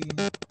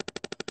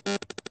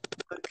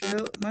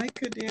 my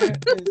career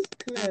is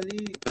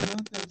clearly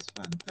not as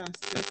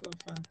fantastic or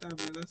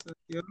fantabulous as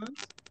yours.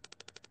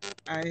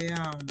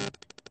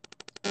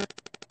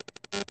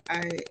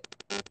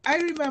 I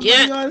remember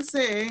you all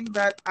saying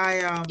that I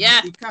am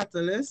the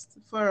catalyst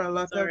for a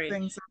lot of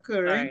things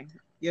occurring.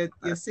 You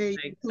say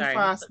too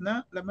fast,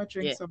 no? Let me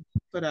drink some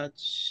for that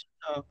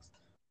shucks.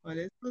 But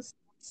it was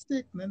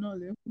sick, no,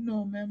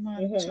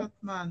 man, shut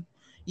man.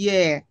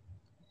 Yeah.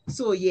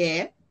 So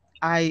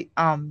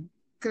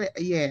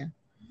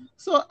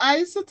So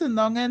I sitting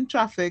down in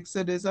traffic,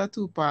 so there's a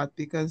two-part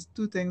because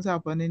two things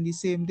happened in the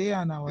same day,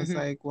 and I was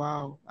like,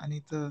 wow,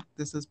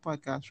 this is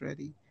podcast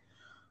ready.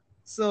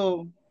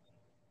 So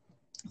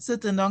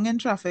sitting down in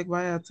traffic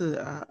via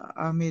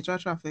a major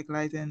traffic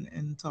light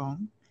in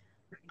town,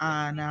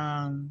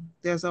 and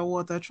there's a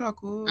water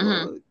truck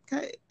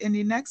in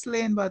the next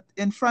lane, but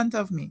in front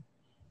of me.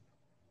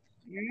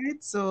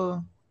 Right,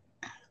 so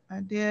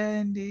there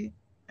in the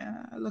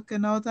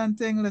looking out and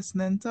thing,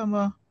 listening to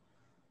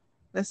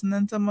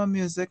my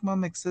music, my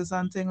mixes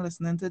and thing,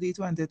 listening to the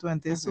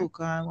 2020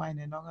 soca and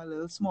winding on a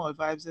little small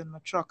vibes in my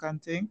truck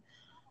and thing.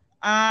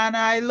 And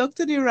I look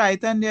to the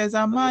right and there's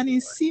a man,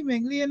 he's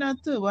seemingly in a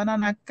turban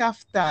and a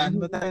kaftan,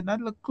 but I did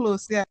not look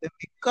closely at him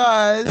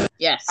because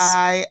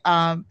I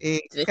am a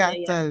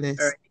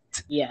catalyst.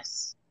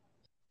 Yes.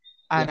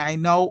 And I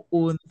now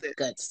own it.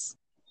 Good.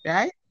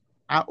 Right?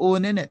 I'm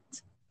owning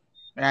it.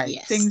 Right?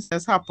 Yes. Things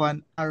just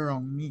happen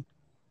around me.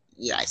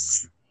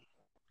 Yes.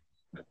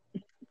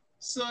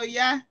 So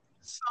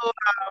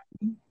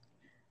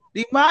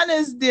the man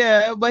is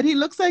there, but he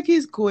looks like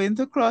he's going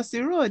to cross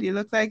the road. He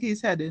looks like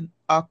he's heading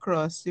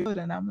across the road.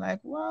 And I'm like,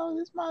 wow,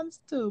 this man's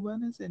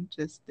turban is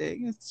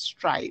interesting. It's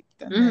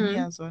striped. And then he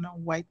has on a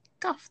white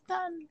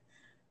kaftan.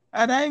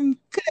 And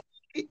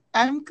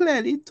I'm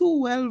clearly too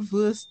well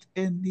versed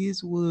in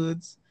these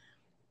words.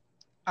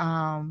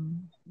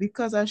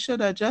 Because I should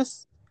have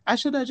just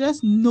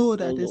know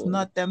that it's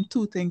not them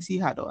two things he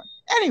had on.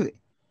 Anyway.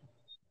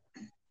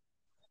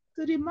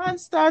 So the man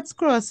starts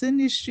crossing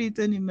the street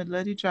in the middle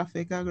of the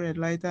traffic, a red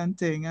light and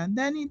thing, and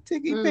then he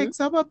picks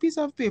up a piece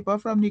of paper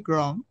from the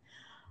ground,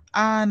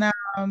 and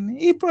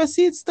he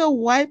proceeds to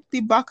wipe the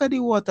back of the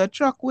water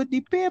truck with the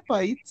paper.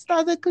 He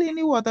started cleaning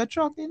the water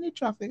truck in the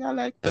traffic. I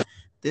like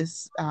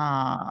this.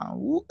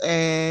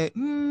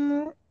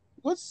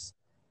 What's?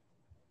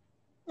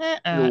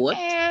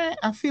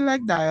 I feel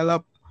like dial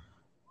up.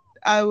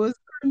 I was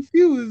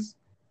confused.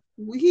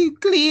 He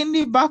cleaned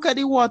the back of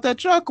the water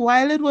truck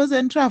while it was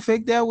in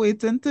traffic. They're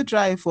waiting to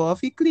drive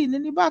off. He cleaned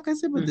in the back. I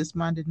said, but this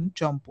man didn't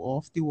jump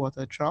off the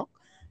water truck.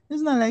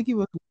 It's not like he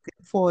was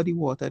looking for the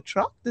water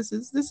truck. This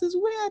is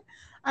weird.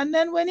 And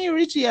then when he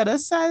reached the other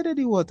side of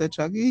the water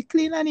truck, he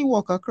clean and he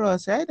walk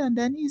across, right? And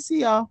then he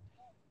see a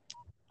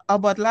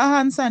bottle of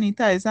hand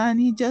sanitizer, and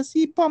he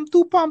pumped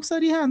 2 pumps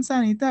of the hand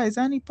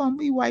sanitizer, and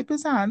he wipe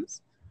his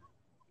hands.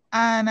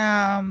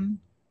 And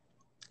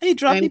he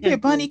dropped the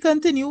paper and he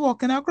continued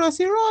walking across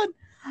the road.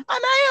 And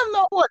I am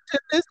not watching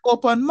this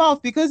open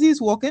mouth because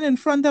he's walking in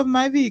front of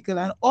my vehicle.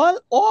 And all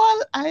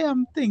I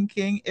am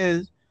thinking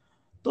is,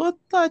 don't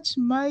touch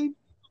my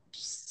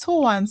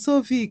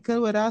so-and-so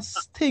vehicle with a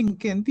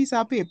stinking piece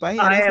of paper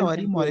here this hour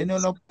in the morning.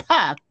 No,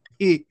 pack.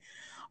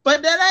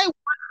 But then I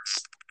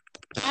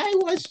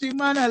watched the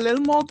man a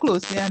little more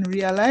closely and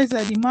realized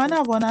that the man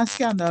have on a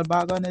scandal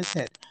bag on his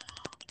head.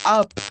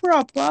 A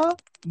proper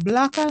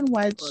black and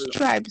white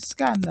striped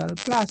scandal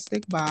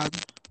plastic bag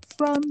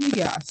from the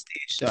gas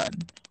station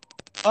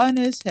on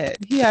his head.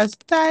 He has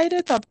tied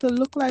it up to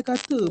look like a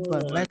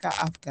turban, like an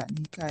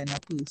Afghani kind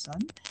of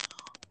person.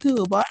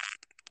 Turban.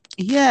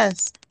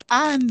 Yes.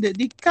 And the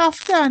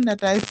kaftan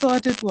that I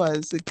thought it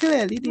was,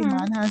 clearly the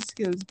man has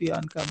skills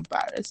beyond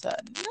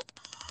comparison.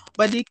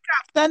 But the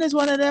captain is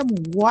one of them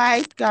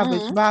white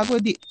garbage bag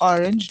with the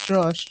orange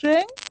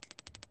drawstring.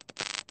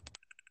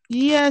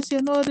 Yes,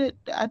 you know that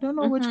I don't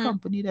know which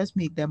company does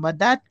make them, but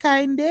that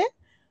kind there.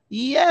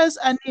 Yes,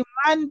 and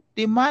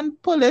the man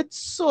pull it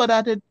so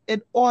that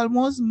it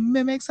almost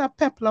mimics a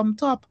peplum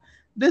top.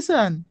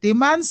 Listen, the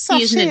man He's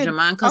Ninja sashayed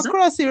Man, cousin.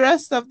 across the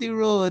rest of the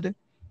road.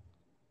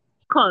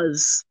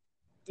 Cause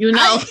you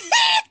know,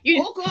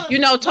 you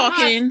know,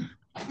 talking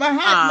My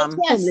heart,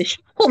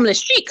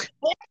 homeless chic.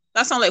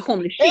 That sounds like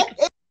homeless chic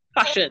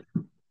fashion.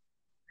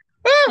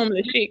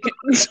 Homeless chic.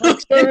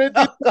 Talking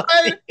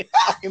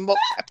about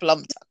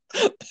peplum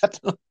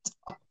top.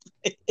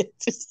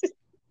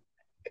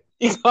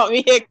 You got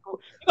me here.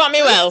 You got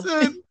me well.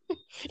 Listen.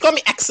 You got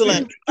me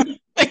excellent.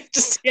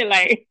 Just say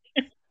like.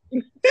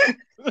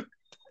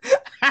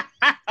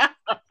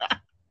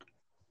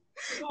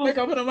 Make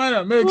up in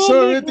mind. Make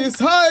sure it is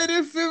high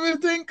if you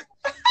think.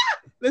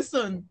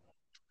 Listen.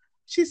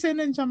 She said,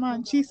 Ninja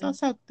Man, Jesus,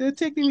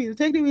 take the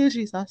wheel,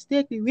 Jesus,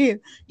 take the wheel.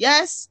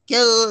 Yes,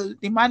 girl.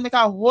 The man make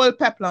a whole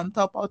peplum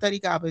top out of the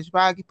garbage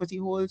bag. He put the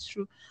holes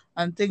through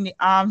and take the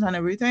arms and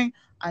everything.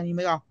 And he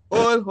make a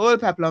whole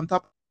peplum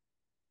top.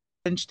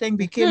 Orange thing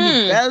became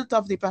the belt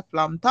of the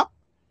peplum top.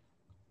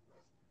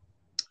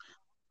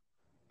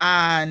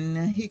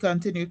 And he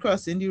continued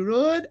crossing the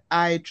road.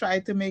 I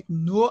tried to make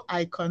no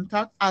eye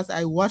contact as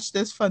I watched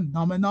this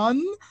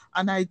phenomenon.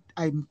 And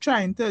I'm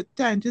trying to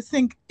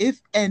think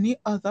if any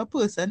other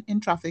person in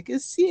traffic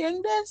is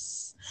seeing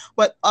this.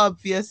 But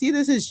obviously,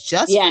 this is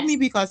just for me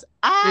because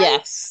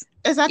it's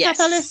a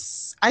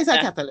catalyst. It's a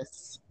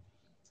catalyst.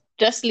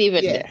 Just leave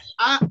it there.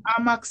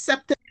 I'm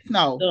accepting it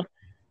now.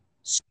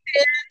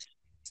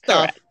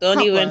 Correct.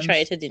 Don't even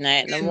try to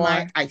deny it no more.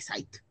 My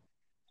eyesight.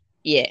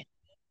 Yeah.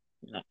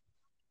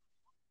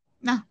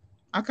 Nah,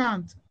 I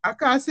can't. I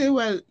can't say,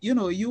 well, you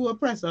know, you were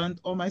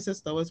present or my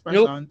sister was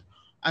present,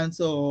 and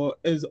so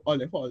it's all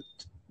your fault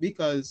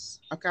because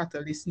a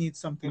catalyst needs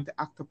something to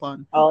act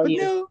upon. But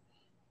no,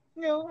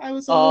 I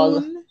was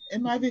alone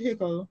in my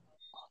vehicle.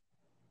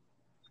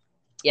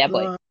 Yeah,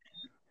 boy.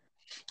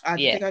 I had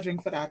to take a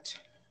drink for that.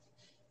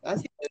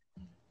 That's it.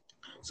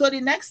 So the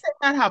next thing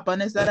that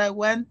happened is that I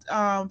went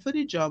for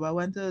the job. I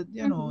went to,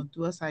 you know,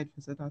 do a site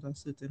visit at a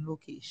certain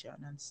location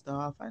and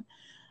stuff. And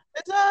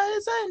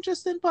it's an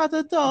interesting part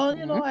of town,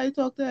 you know. I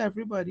talk to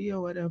everybody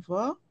or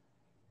whatever.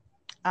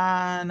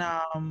 And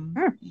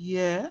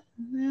yeah,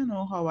 you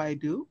know how I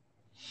do.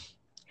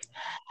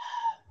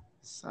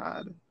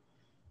 Sad.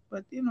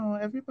 But you know,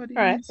 everybody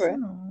needs, you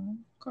know,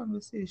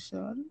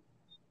 conversation.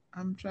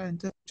 I'm trying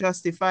to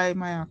justify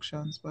my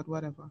actions, but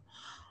whatever.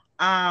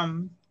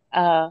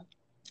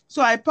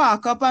 So I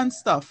park up and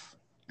stuff.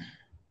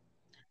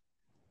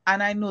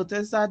 And I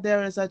noticed that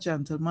there is a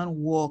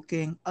gentleman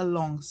walking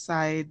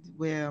alongside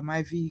where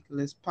my vehicle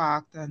is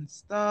parked and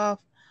stuff.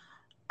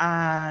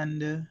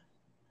 And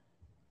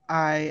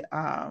I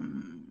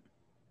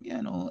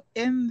you know,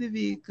 in the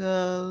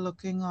vehicle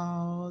looking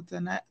out,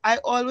 and I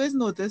always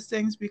notice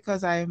things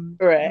because I'm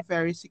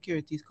very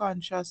security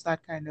conscious,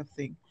 that kind of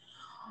thing.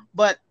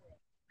 But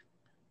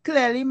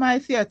clearly my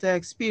theater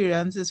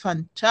experience is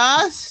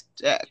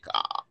fantastic.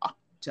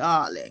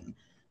 Darling.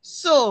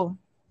 So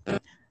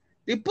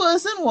the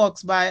person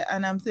walks by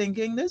and I'm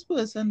thinking this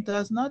person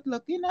does not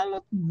look, you know,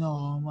 look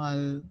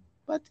normal.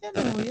 But you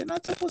know, you're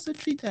not supposed to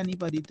treat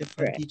anybody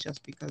differently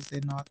just because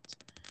they're not,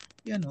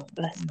 you know,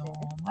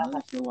 normal,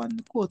 if you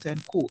want, quote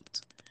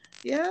unquote.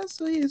 Yeah,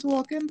 so he's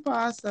walking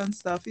past and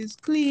stuff. He's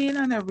clean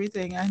and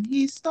everything. And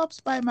he stops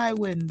by my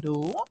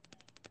window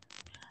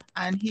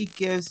and he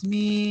gives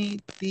me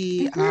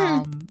the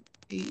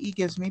he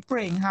gives me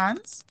praying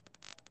hands.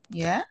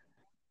 Yeah.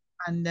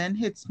 And then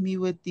hits me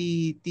with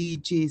the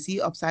Jay-Z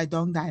upside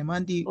down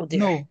diamond.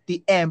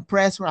 The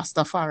Empress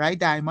Rastafari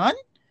diamond.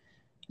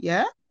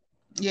 Yeah.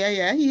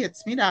 Yeah, he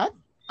hits me that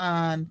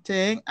and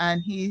thing,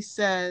 and he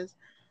says,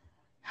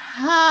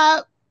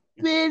 Happy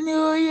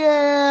New Year.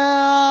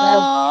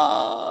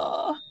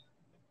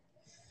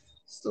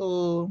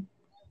 So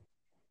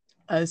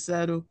I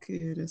said,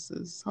 okay, this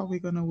is how we're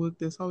gonna work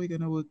this,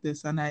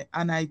 And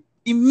I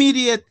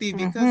immediately,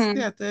 because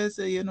theater is,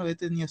 you know,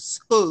 it in your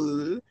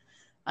soul,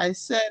 I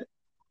said,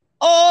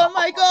 oh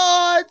my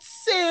God,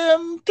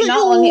 same to you.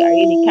 Not only are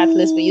you the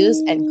catalyst, but you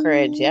just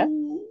encourage, yeah?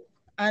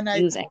 And I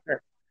use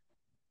encourage.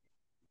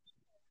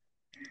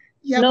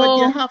 Yeah, but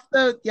you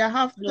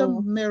have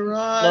to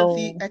mirror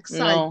the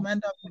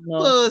excitement of the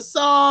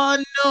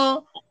person.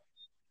 No.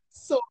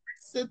 So I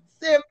said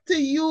same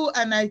to you,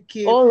 and I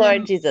gave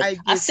Lord Jesus.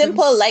 A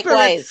simple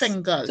likewise.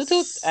 Fingers.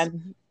 Toot,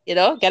 and you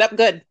know, get up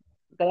good.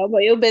 Go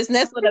about your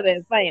business, would have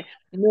been fine.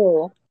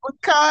 No. We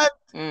can't.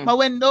 My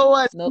window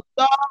was down.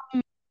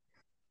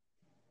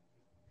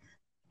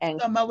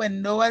 So my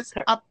window was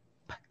up.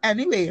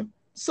 Anyway,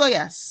 so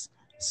yes.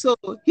 So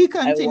he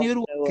continued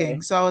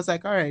walking. So I was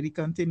like, all right, he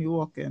continued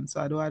walking.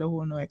 So I don't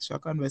want no extra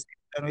conversation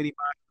with the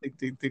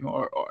man, thing,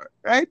 or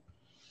right?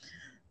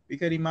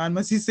 Because the man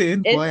must be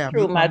saying, boy, it's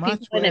true, mad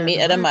people when they meet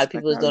other mad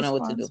people don't know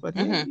what to do. But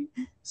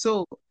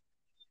so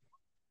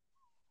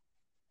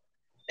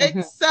Mhm.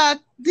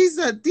 exact. These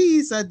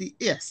are the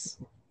yes.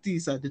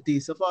 These are the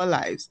days of our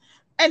lives.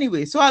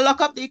 Anyway, so I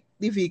lock up the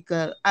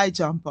vehicle, I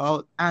jump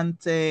out and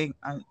thing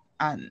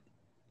and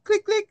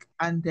click click,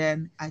 and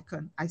then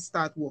I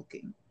start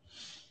walking.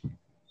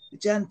 The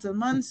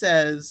gentleman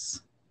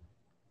says,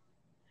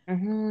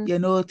 Mhm. you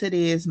know,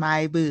 today is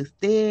my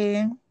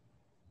birthday.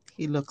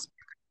 He looks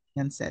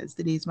and says,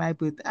 today's my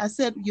birthday. I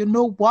said, you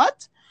know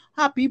what?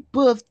 Happy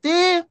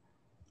birthday.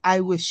 I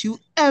wish you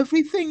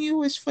everything you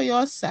wish for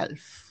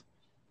yourself.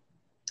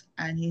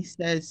 And he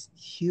says,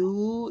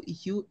 you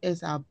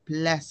is a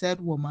blessed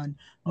woman.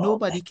 Oh my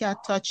Nobody can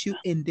touch you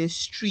in this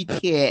street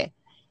here.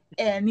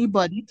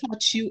 Anybody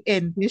touch you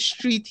in this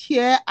street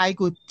here, I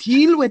go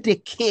deal with the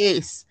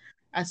case.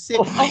 I said,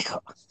 oh my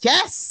God.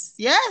 yes,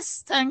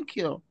 yes, thank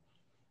you.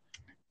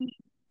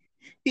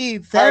 He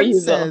Are then you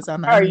though? says,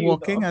 and Are I'm you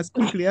walking though? as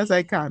quickly as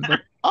I can,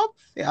 but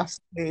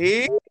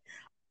obviously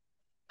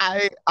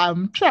I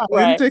am trying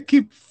Right. to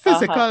keep Uh-huh.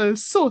 physical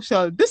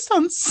social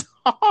distance.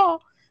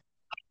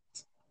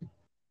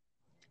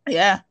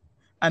 Yeah.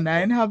 And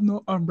I ain't have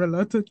no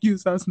umbrella to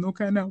use as no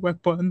kind of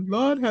weapon.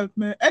 Lord help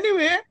me.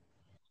 Anyway,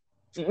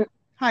 Mhm.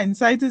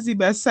 hindsight is the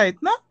best sight,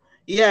 no?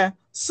 Yeah.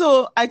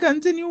 So I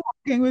continue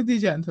walking with the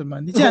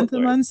gentleman. The Oh Lord.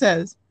 gentleman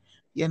says,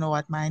 you know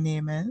what my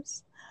name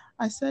is?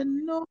 I said,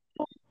 no.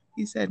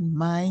 He said,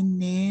 my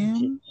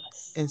name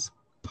Jesus. is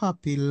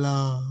Puppy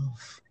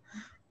Love.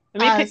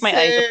 Let me I pick my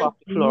eyes up said, off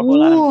the floor.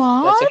 Hold on a minute.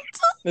 Let's what?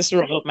 just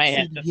roll up my He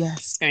head. said,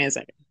 yes. Give me a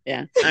second.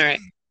 Yeah. All right.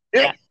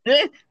 Yeah.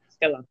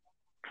 Go on.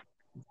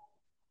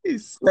 He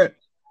said,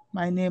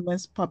 my name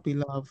is Puppy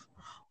Love,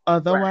 Right.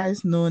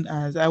 otherwise known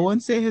as, I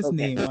won't say his Okay.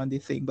 name on the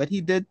thing, but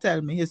he did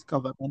tell me his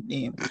government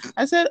name.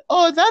 I said,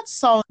 oh, that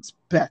sounds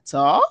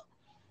better.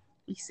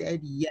 He said,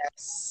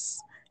 yes.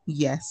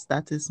 Yes,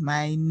 that is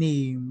my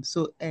name.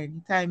 So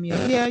anytime you're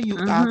here, you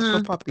ask for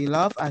Mm-hmm. Puppy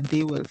Love and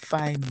they will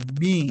find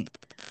me.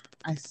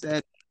 I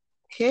said,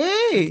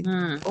 okay,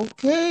 Mm-hmm.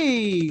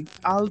 okay,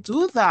 I'll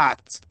do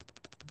that.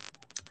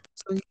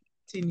 So he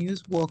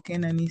continues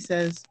walking and he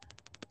says,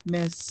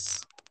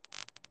 Miss,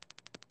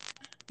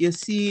 you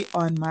see,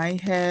 on my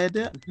head,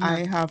 Mm-hmm. I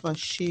have a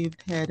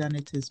shaved head and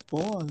it is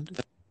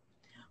bald.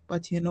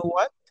 But you know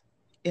what?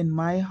 In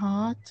my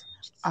heart,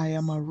 I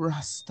am a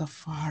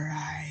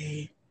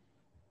Rastafari.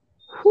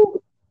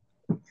 Whew.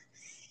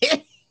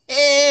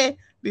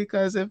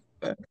 Because if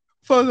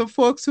for the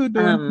folks who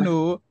don't Um,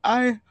 know,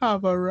 I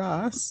have a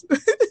ras.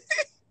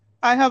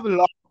 I have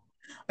locks.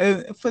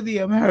 For the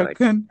Lord.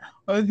 American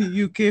or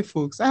the UK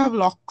folks, I have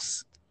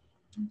locks.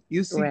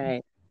 You see.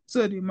 Right.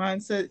 So the man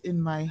said,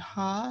 in my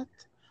heart,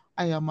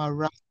 I am a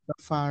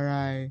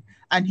Rastafari.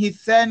 And he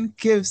then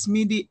gives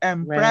me the Right.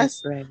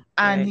 Empress Right.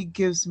 and Right. he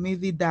gives me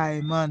the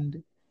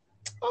diamond.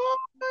 Oh,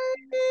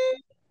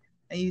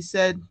 and he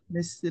said,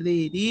 Mr.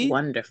 Lady,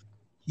 Wonderful.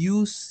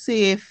 you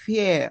safe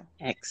here.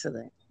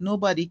 Excellent.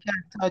 Nobody can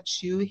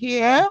touch you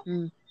here.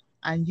 Mm-hmm.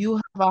 And you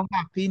have a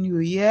happy new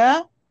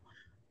year.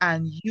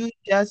 And you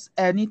just,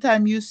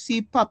 anytime you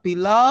see Puppy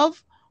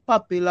Love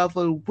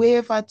will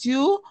wave at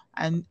you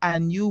and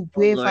you Oh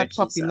wave Lord at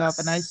Puppy Love.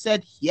 And I Jesus.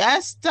 said,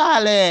 yes,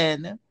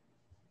 darling.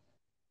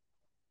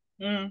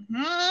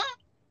 Mm-hmm.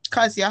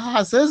 Because your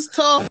hazards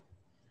too.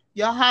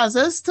 Your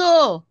hazards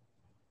too.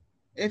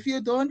 If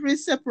you don't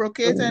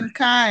reciprocate Mm. in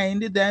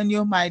kind, then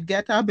you might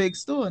get a big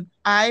stone.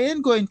 I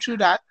ain't going through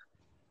that.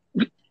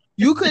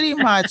 You could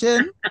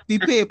imagine the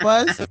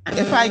papers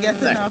if I get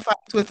in Sorry. a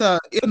fight with a,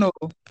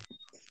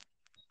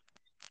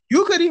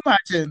 you could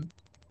imagine.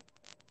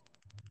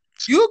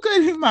 You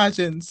could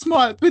imagine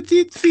small,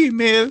 petite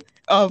female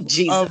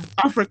Jesus. of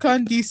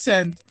African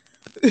descent,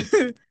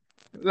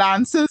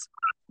 lances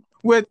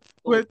with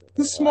Oh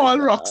small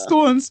rock Lord.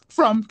 stones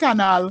from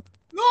canal.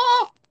 No,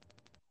 Oh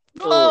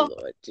no,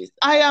 Lord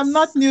I am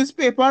not Jesus.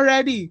 newspaper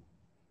ready.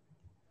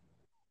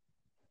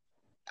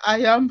 I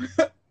am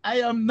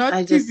I am not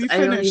TV I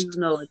don't even finished.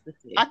 know what to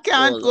say. I Oh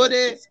can't go Lord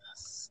there.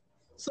 Jesus.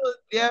 So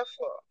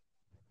therefore,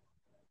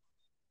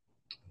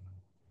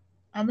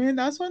 I mean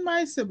that's what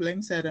my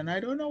sibling said, and I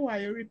don't know why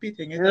you're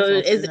repeating it as often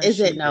as Is it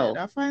she did. no?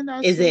 I find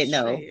that Is so it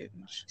no?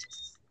 strange.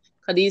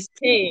 Cause these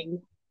things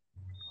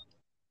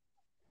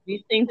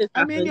just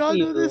I mean, happen to y'all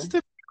do this you to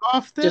me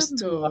just often,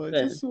 too though. often.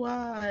 Just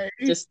why?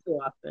 Just too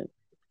often.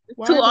 Too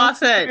Why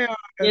box of often.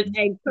 Just crayon?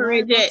 Why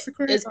encourage it. box of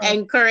crayon? Just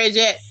encourage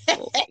it.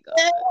 Oh my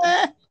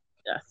God.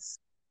 Yes.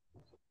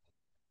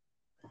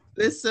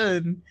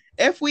 Listen,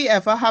 if we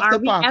ever have Are to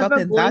we park up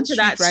ever in going that to street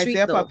that right street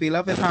there, though? Puppy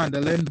Love is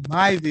handling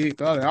my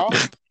vehicle, yeah?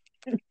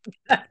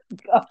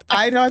 God.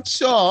 I'm not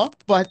sure,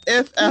 but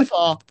if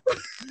ever,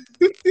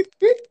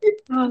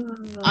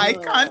 I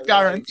Oh can't Lord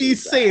guarantee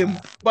Jesus. same,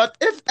 but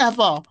if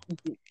ever,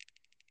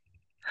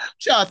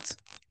 chat,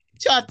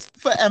 chat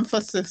for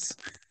emphasis.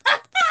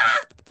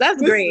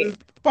 That's great. Listen,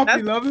 Puppy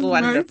That's Love is my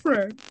wonderful.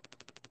 friend.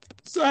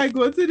 So I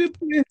go to the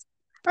place.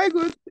 I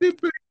go to the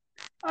place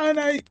and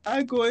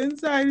I go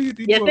inside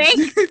the You books.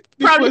 think?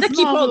 The Probably to person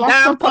keep have out locks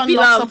damn upon puppy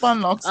locks love.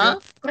 upon locks, yeah?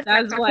 Huh?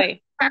 That's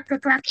why. Crack,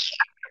 crack, crack.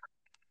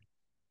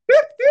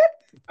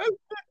 And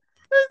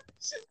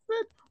she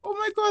said, Oh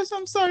my gosh,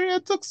 I'm sorry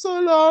it took so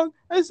long.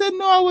 I said,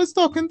 no, I was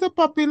talking to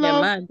Puppy Yeah,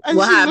 Love. man. And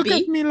What she looked at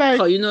happy? me like,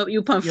 How you know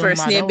you on you're first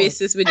mad name or what?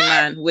 basis with the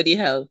man? What the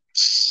hell?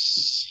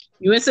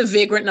 You ain't a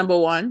vagrant number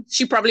one.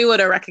 She probably would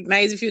have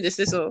recognized if you this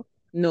is so.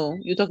 No,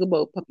 you talk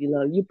about puppy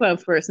love. You put on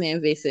first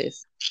name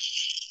basis.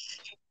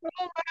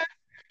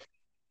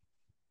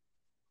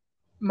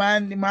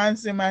 The man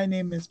say my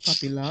name is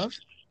Puppy Love,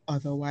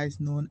 otherwise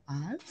known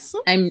as.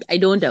 I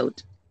don't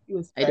doubt. He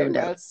was I very don't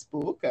doubt. well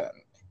spoken.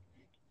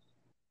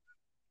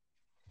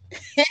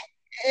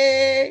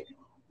 Hey,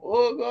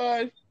 oh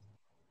God.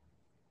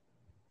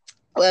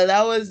 Well,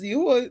 that was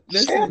you.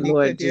 Listen,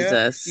 Lord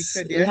Jesus.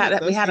 We had a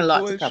the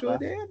lot to whole show cover.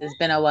 there. It's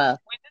been a while.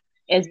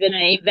 It's been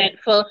an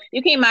eventful.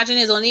 You can imagine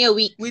it's only a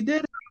week. We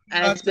did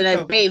And lot it's to been a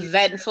cover. very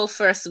eventful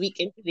first week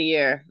into the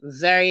year.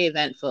 Very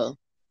eventful.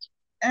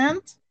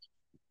 And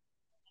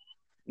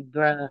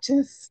Bruh.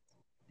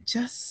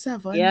 just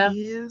 7 Yeah.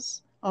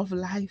 years of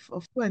life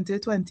of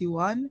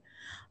 2021,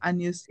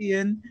 and you're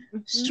seeing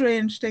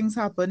strange things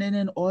happening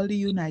in all the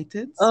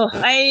United Oh,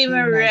 I ain't even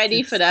United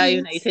ready for that States,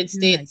 United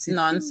States United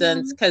nonsense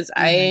Kingdom, because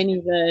I ain't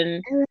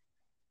even.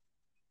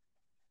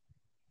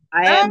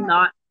 I am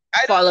not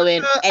I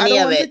following I any don't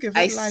of want to it. give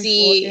I it life or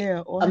see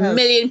air or a health.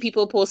 million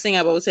people posting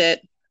about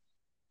it.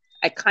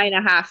 I kind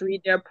of half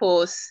read their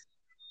posts,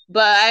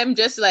 but I'm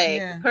just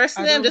like, Yeah,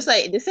 personally, I'm just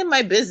like, this is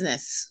my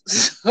business.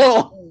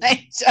 So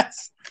I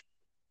just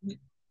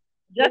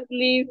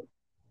leave.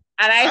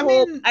 And I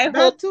mean, hope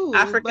that too,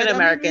 African but I mean,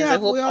 Americans, I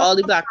hope we all all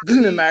the have black people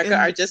in family America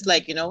are in just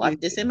like, you know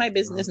what, this situation. ain't my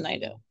business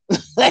neither.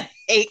 Like,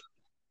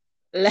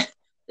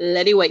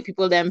 let the white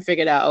people them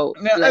figure that out.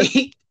 No,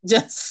 Like,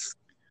 just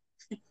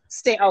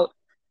stay out.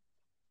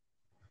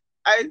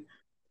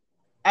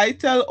 I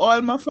tell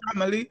all my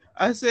family,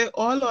 I say,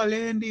 all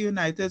in the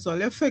United, so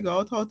let's figure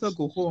out how to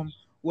go home,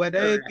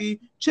 whether it be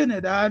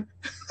Trinidad,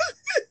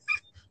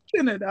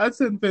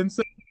 St.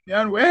 Vincent,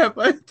 and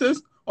wherever it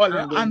is, or And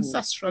you're go home.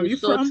 ancestrally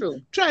It's so from,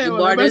 true. try The your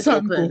border is best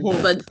and go open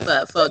home.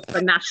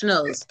 for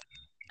nationals.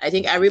 I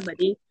think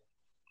everybody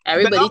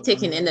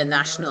taking in the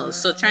nationals.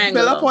 So try and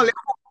go along.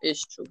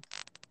 It's true.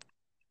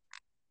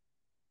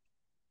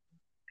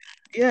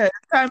 Yeah,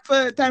 time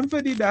for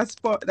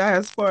the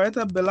diaspora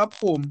to build up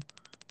home.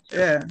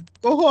 Yeah,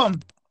 go home.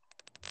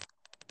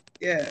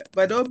 Yeah,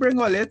 but don't bring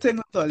all your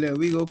things with all you.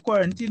 We go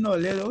quarantine all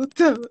you.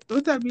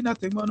 Don't tell me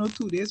nothing about no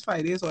 2 days,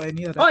 5 days, or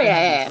any other Oh kind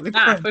yeah. of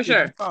Ah, for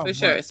sure. Come For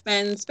sure. on.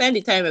 Spend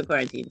the time in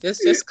quarantine.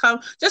 Just come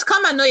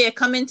and know you're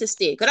coming to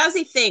stay. Because that's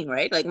the thing,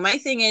 right? Like my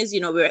thing is, you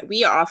know,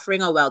 we are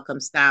offering a welcome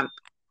stamp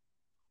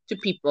to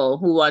people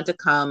who want to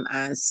come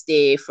and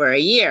stay for a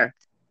year.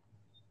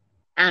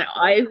 And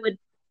I would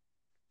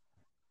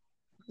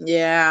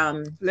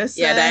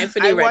Listen, yeah, that for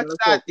the I watched regular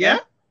that, folk, yeah.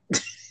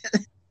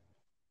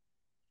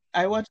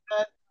 I watched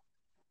that.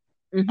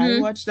 Mm-hmm. I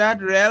watched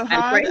that real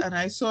hard, and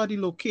I saw the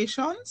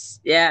locations.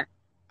 Yeah,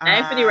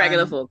 that for the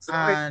regular folks.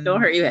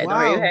 Don't hurt your head. Wow,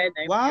 don't hurt your head.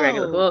 That for the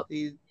regular folks.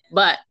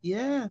 But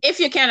yeah, if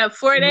you can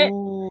afford it,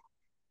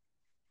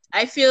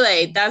 I feel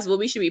like that's what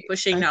we should be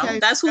pushing now.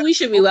 That's who we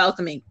should be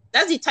welcoming.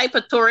 That's the type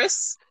of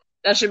tourists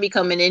that should be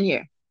coming in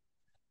here.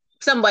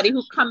 Somebody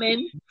who come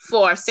in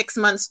for 6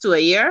 months to a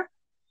year,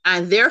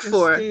 and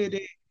therefore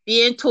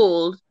being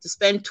told to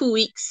spend 2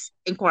 weeks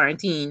in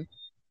quarantine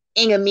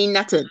ain't gonna mean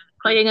nothing.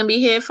 Because you're gonna be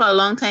here for a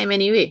long time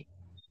anyway.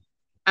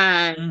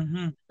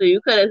 And so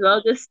you could as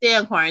well just stay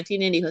in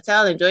quarantine in the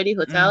hotel, enjoy the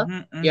hotel.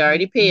 You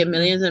already pay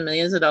millions and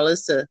millions of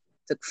dollars to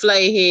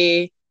fly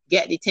here,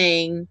 get the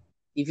thing,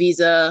 the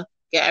visa,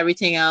 get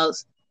everything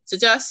else. So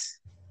just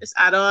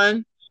add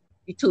on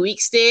the 2 week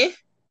stay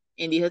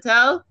in the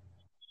hotel.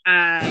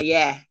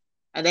 Yeah.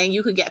 And then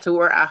you could get to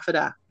work after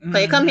that.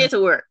 Because you come here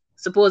to work,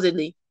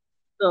 supposedly.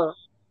 So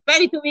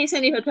spend the 2 weeks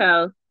in the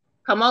hotel,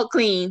 come out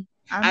clean,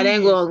 and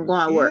then go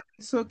and work.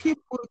 So keep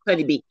working for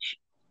the beach.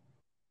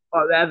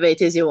 Or wherever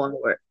it is you want to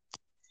work.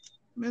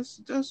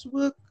 Just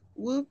work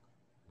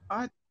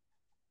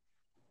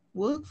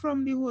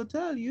from the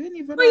hotel. You ain't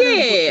even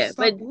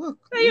but work.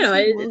 You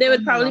know, they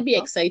would probably be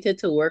excited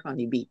to work on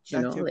the beach, you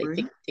know, like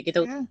take it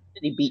out to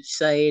the beach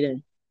side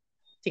and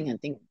thing.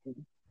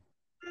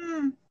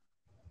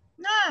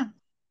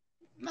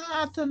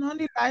 Nah, turn on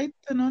the light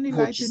in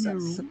your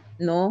room.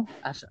 No,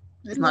 Asha.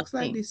 It looks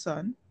like the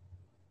sun.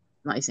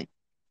 Nice.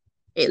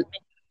 You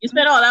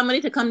spend all that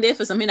money to come there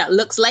for something that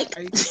looks like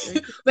when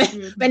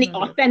the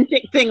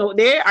authentic thing out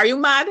there. Are you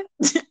mad?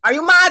 Are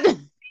you mad?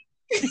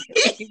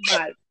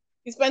 Mad.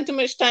 You spend too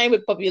much time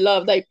with Puppy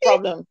Love, that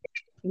problem.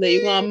 That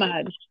you gone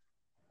mad.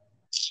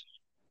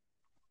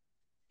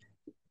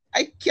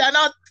 I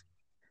cannot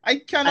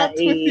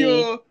with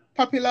you.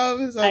 Puppy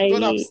Love is a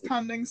good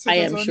upstanding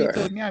citizen. I am sure. He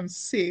told me I'm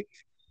safe.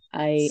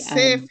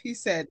 Safe, he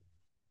said.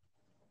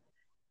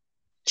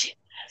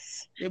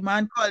 The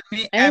man called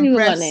me Empress. I didn't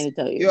even want to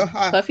tell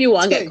you. But if you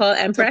want to get called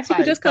Empress, you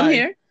could just come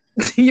here.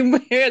 You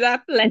hear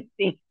that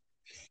plenty.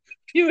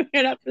 You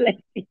hear that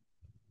plenty.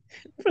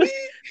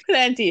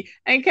 Plenty.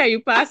 And can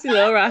you pass the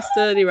little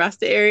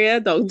Rasta area,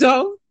 dog,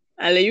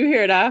 and let you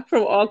hear that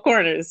from all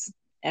corners.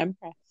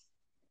 Empress.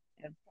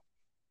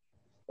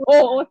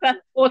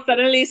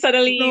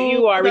 Suddenly No,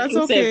 you are that's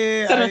reclusive.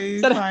 okay.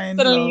 I find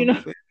Suddenly,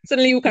 love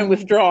suddenly you can to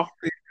withdraw.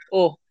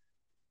 Oh,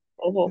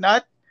 oh,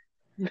 not,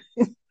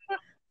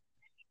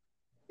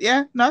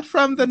 yeah, not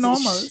from the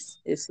normals.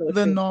 it's so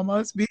The true.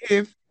 normals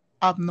behave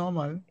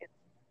abnormal.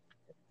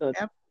 So,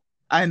 Yep.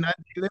 I'm not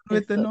dealing with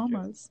it's the so true.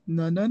 normals.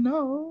 No, no,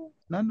 no.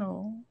 No,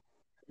 no.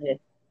 Yeah.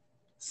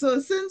 So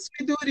since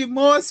we do the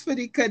most for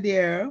the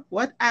Kadir,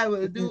 what I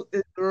will Mhm. do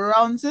is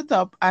round it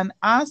up and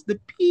ask the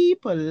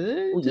people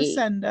Oh, to yeah.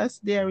 send us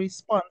their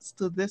response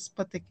to this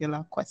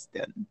particular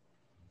question.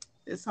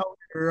 This is how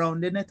we're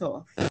rounding it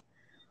off.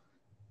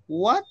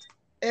 What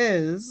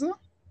is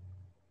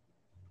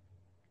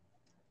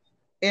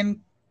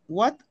in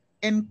what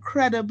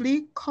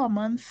incredibly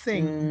common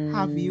thing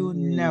have you Mhm.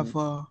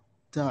 never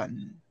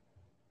done?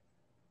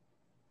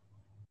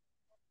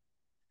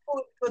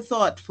 Food for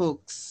thought,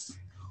 folks.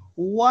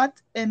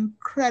 What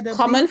incredibly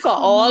Common for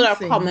all common or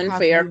thing common for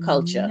have your you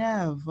culture?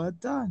 never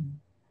done?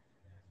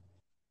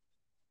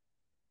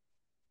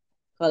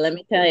 Well, let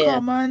me tell you,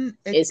 Common,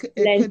 it's it could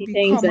plenty be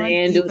things I common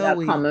ain't do either that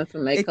way. common for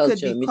my It could culture.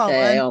 be Let me tell you,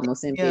 I common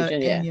almost impatient.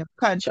 in Yeah, your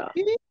sure,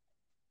 country.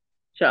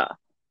 sure.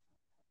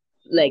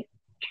 Like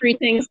three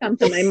things come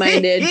to my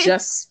mind there.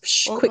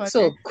 Just Oh quick, God,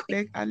 so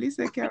quick, at least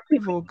they can quick,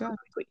 quick, quick, revoke quick, us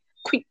quick,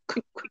 quick,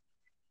 quick, quick.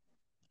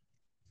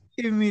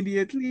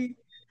 immediately.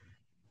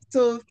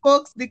 So,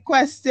 folks, the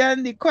question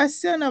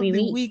of Oui,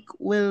 the oui. week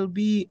will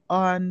be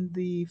on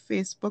the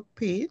Facebook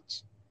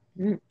page.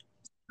 Mm.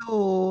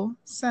 So,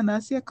 send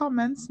us your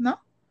comments now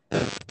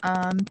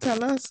and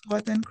tell us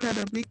what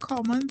incredibly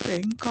common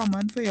thing,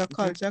 common for your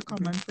culture,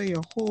 common for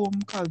your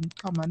home,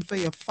 common for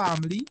your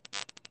family,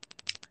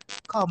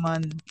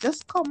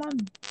 just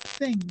common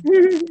thing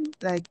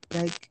like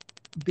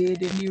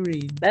bathe in the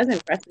rain. That's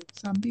impressive.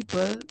 Some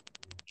people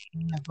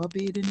never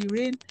bathe in the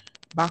rain.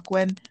 Back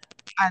when,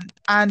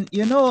 and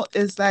you know,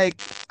 it's like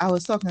I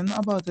was talking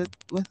about it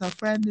with a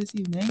friend this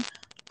evening,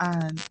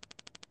 and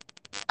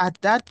at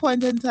that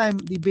point in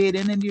time, the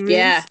bathing in the rain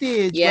Yeah,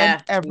 stage when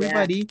yeah,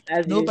 yeah.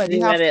 That's nobody usually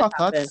when have it happens.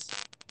 cocottes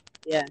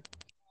Yeah,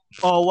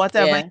 or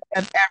whatever, yeah,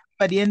 and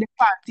everybody in the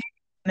party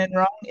running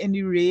around in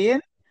the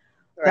rain.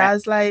 correct.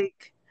 That's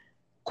like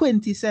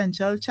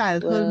quintessential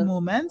childhood Well,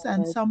 moments,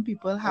 and some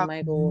people oh have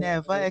my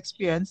never God.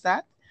 experienced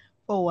that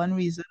for one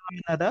reason or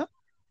another.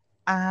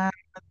 And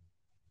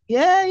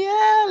yeah,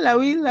 yeah, let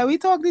we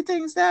talk the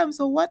things them.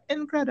 So what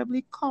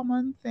incredibly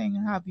common thing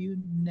have you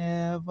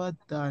never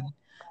done?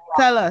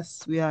 Tell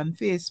us. We are on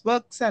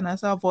Facebook. Send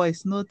us a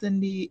voice note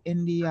in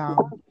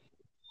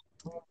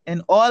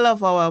all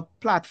of our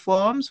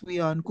platforms. We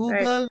are on Right.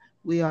 Google,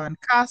 we are on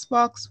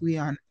Castbox, we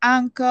are on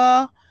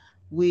Anchor,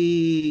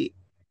 we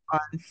on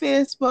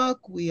Facebook,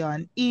 we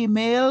on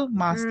email,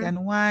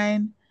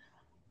 Mm.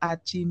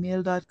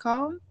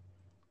 maskandwine@gmail.com.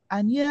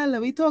 And yeah,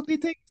 let me talk the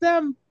things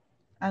them.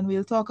 And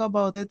we'll talk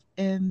about it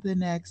in the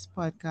next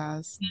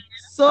podcast.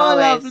 So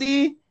Always.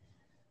 lovely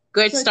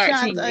Good to start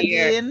chat to the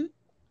year. again.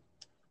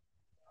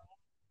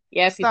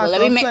 Yeah, people. Start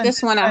Let me off make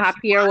this one a 2021.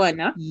 happier one,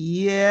 huh? Let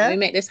Yeah. me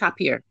make this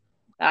happier.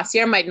 Last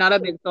year might not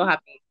have been so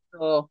happy.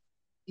 So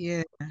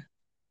Yeah.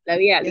 let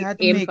me at We least had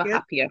to aim make for it.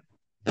 happier.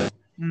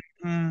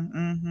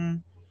 Mm-hmm.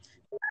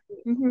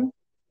 Mm-hmm.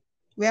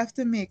 We have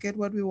to make it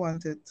what we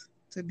want it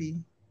to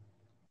be.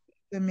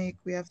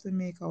 We have to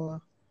make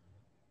our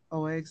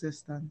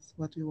existence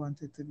what we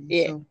want it to be.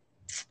 Yeah, So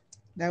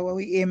that's what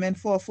we aiming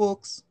for,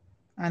 folks.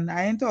 And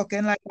I ain't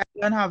talking like I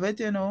don't have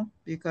it,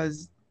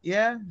 because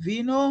yeah,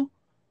 Vino,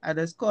 I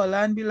just call her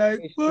and be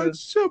like, it's what true.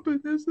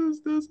 stupidness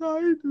is this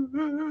I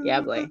Yeah,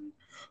 do? boy.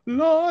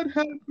 Lord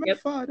help me, Yep.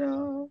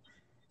 Father.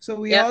 So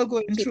we Yep. all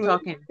going Keep through it.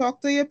 talking.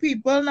 Talk to your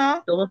people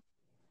now. Don't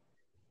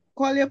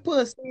Call your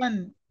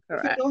person. If you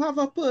correct. don't have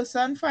a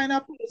person, find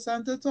a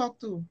person to talk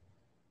to.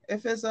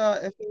 If it's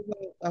a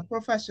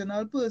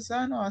professional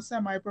person or a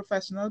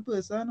semi-professional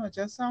person or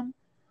just some,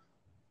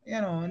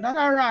 not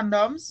a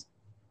randoms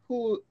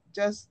who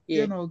just,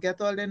 Yeah.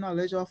 get all their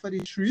knowledge off of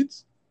the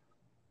streets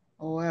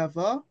or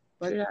whatever,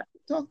 but True that.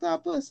 talk to a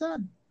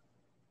person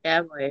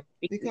Yeah, boy.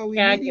 We because we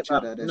can't need give each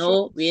up. other. That's what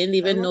No, we ain't that's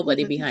leaving what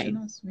nobody COVID teaching behind.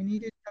 us. We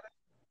need each other.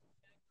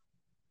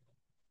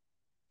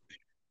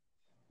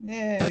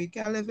 Yeah, we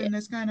can't live Yeah. in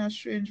this kind of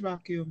strange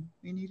vacuum.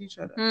 We need each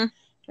other. Hmm.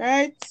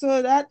 Right?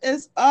 So that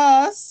is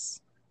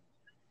us.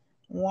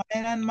 Wine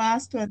and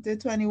Mass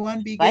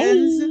 2021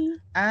 begins, Bye.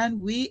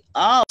 and we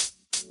out.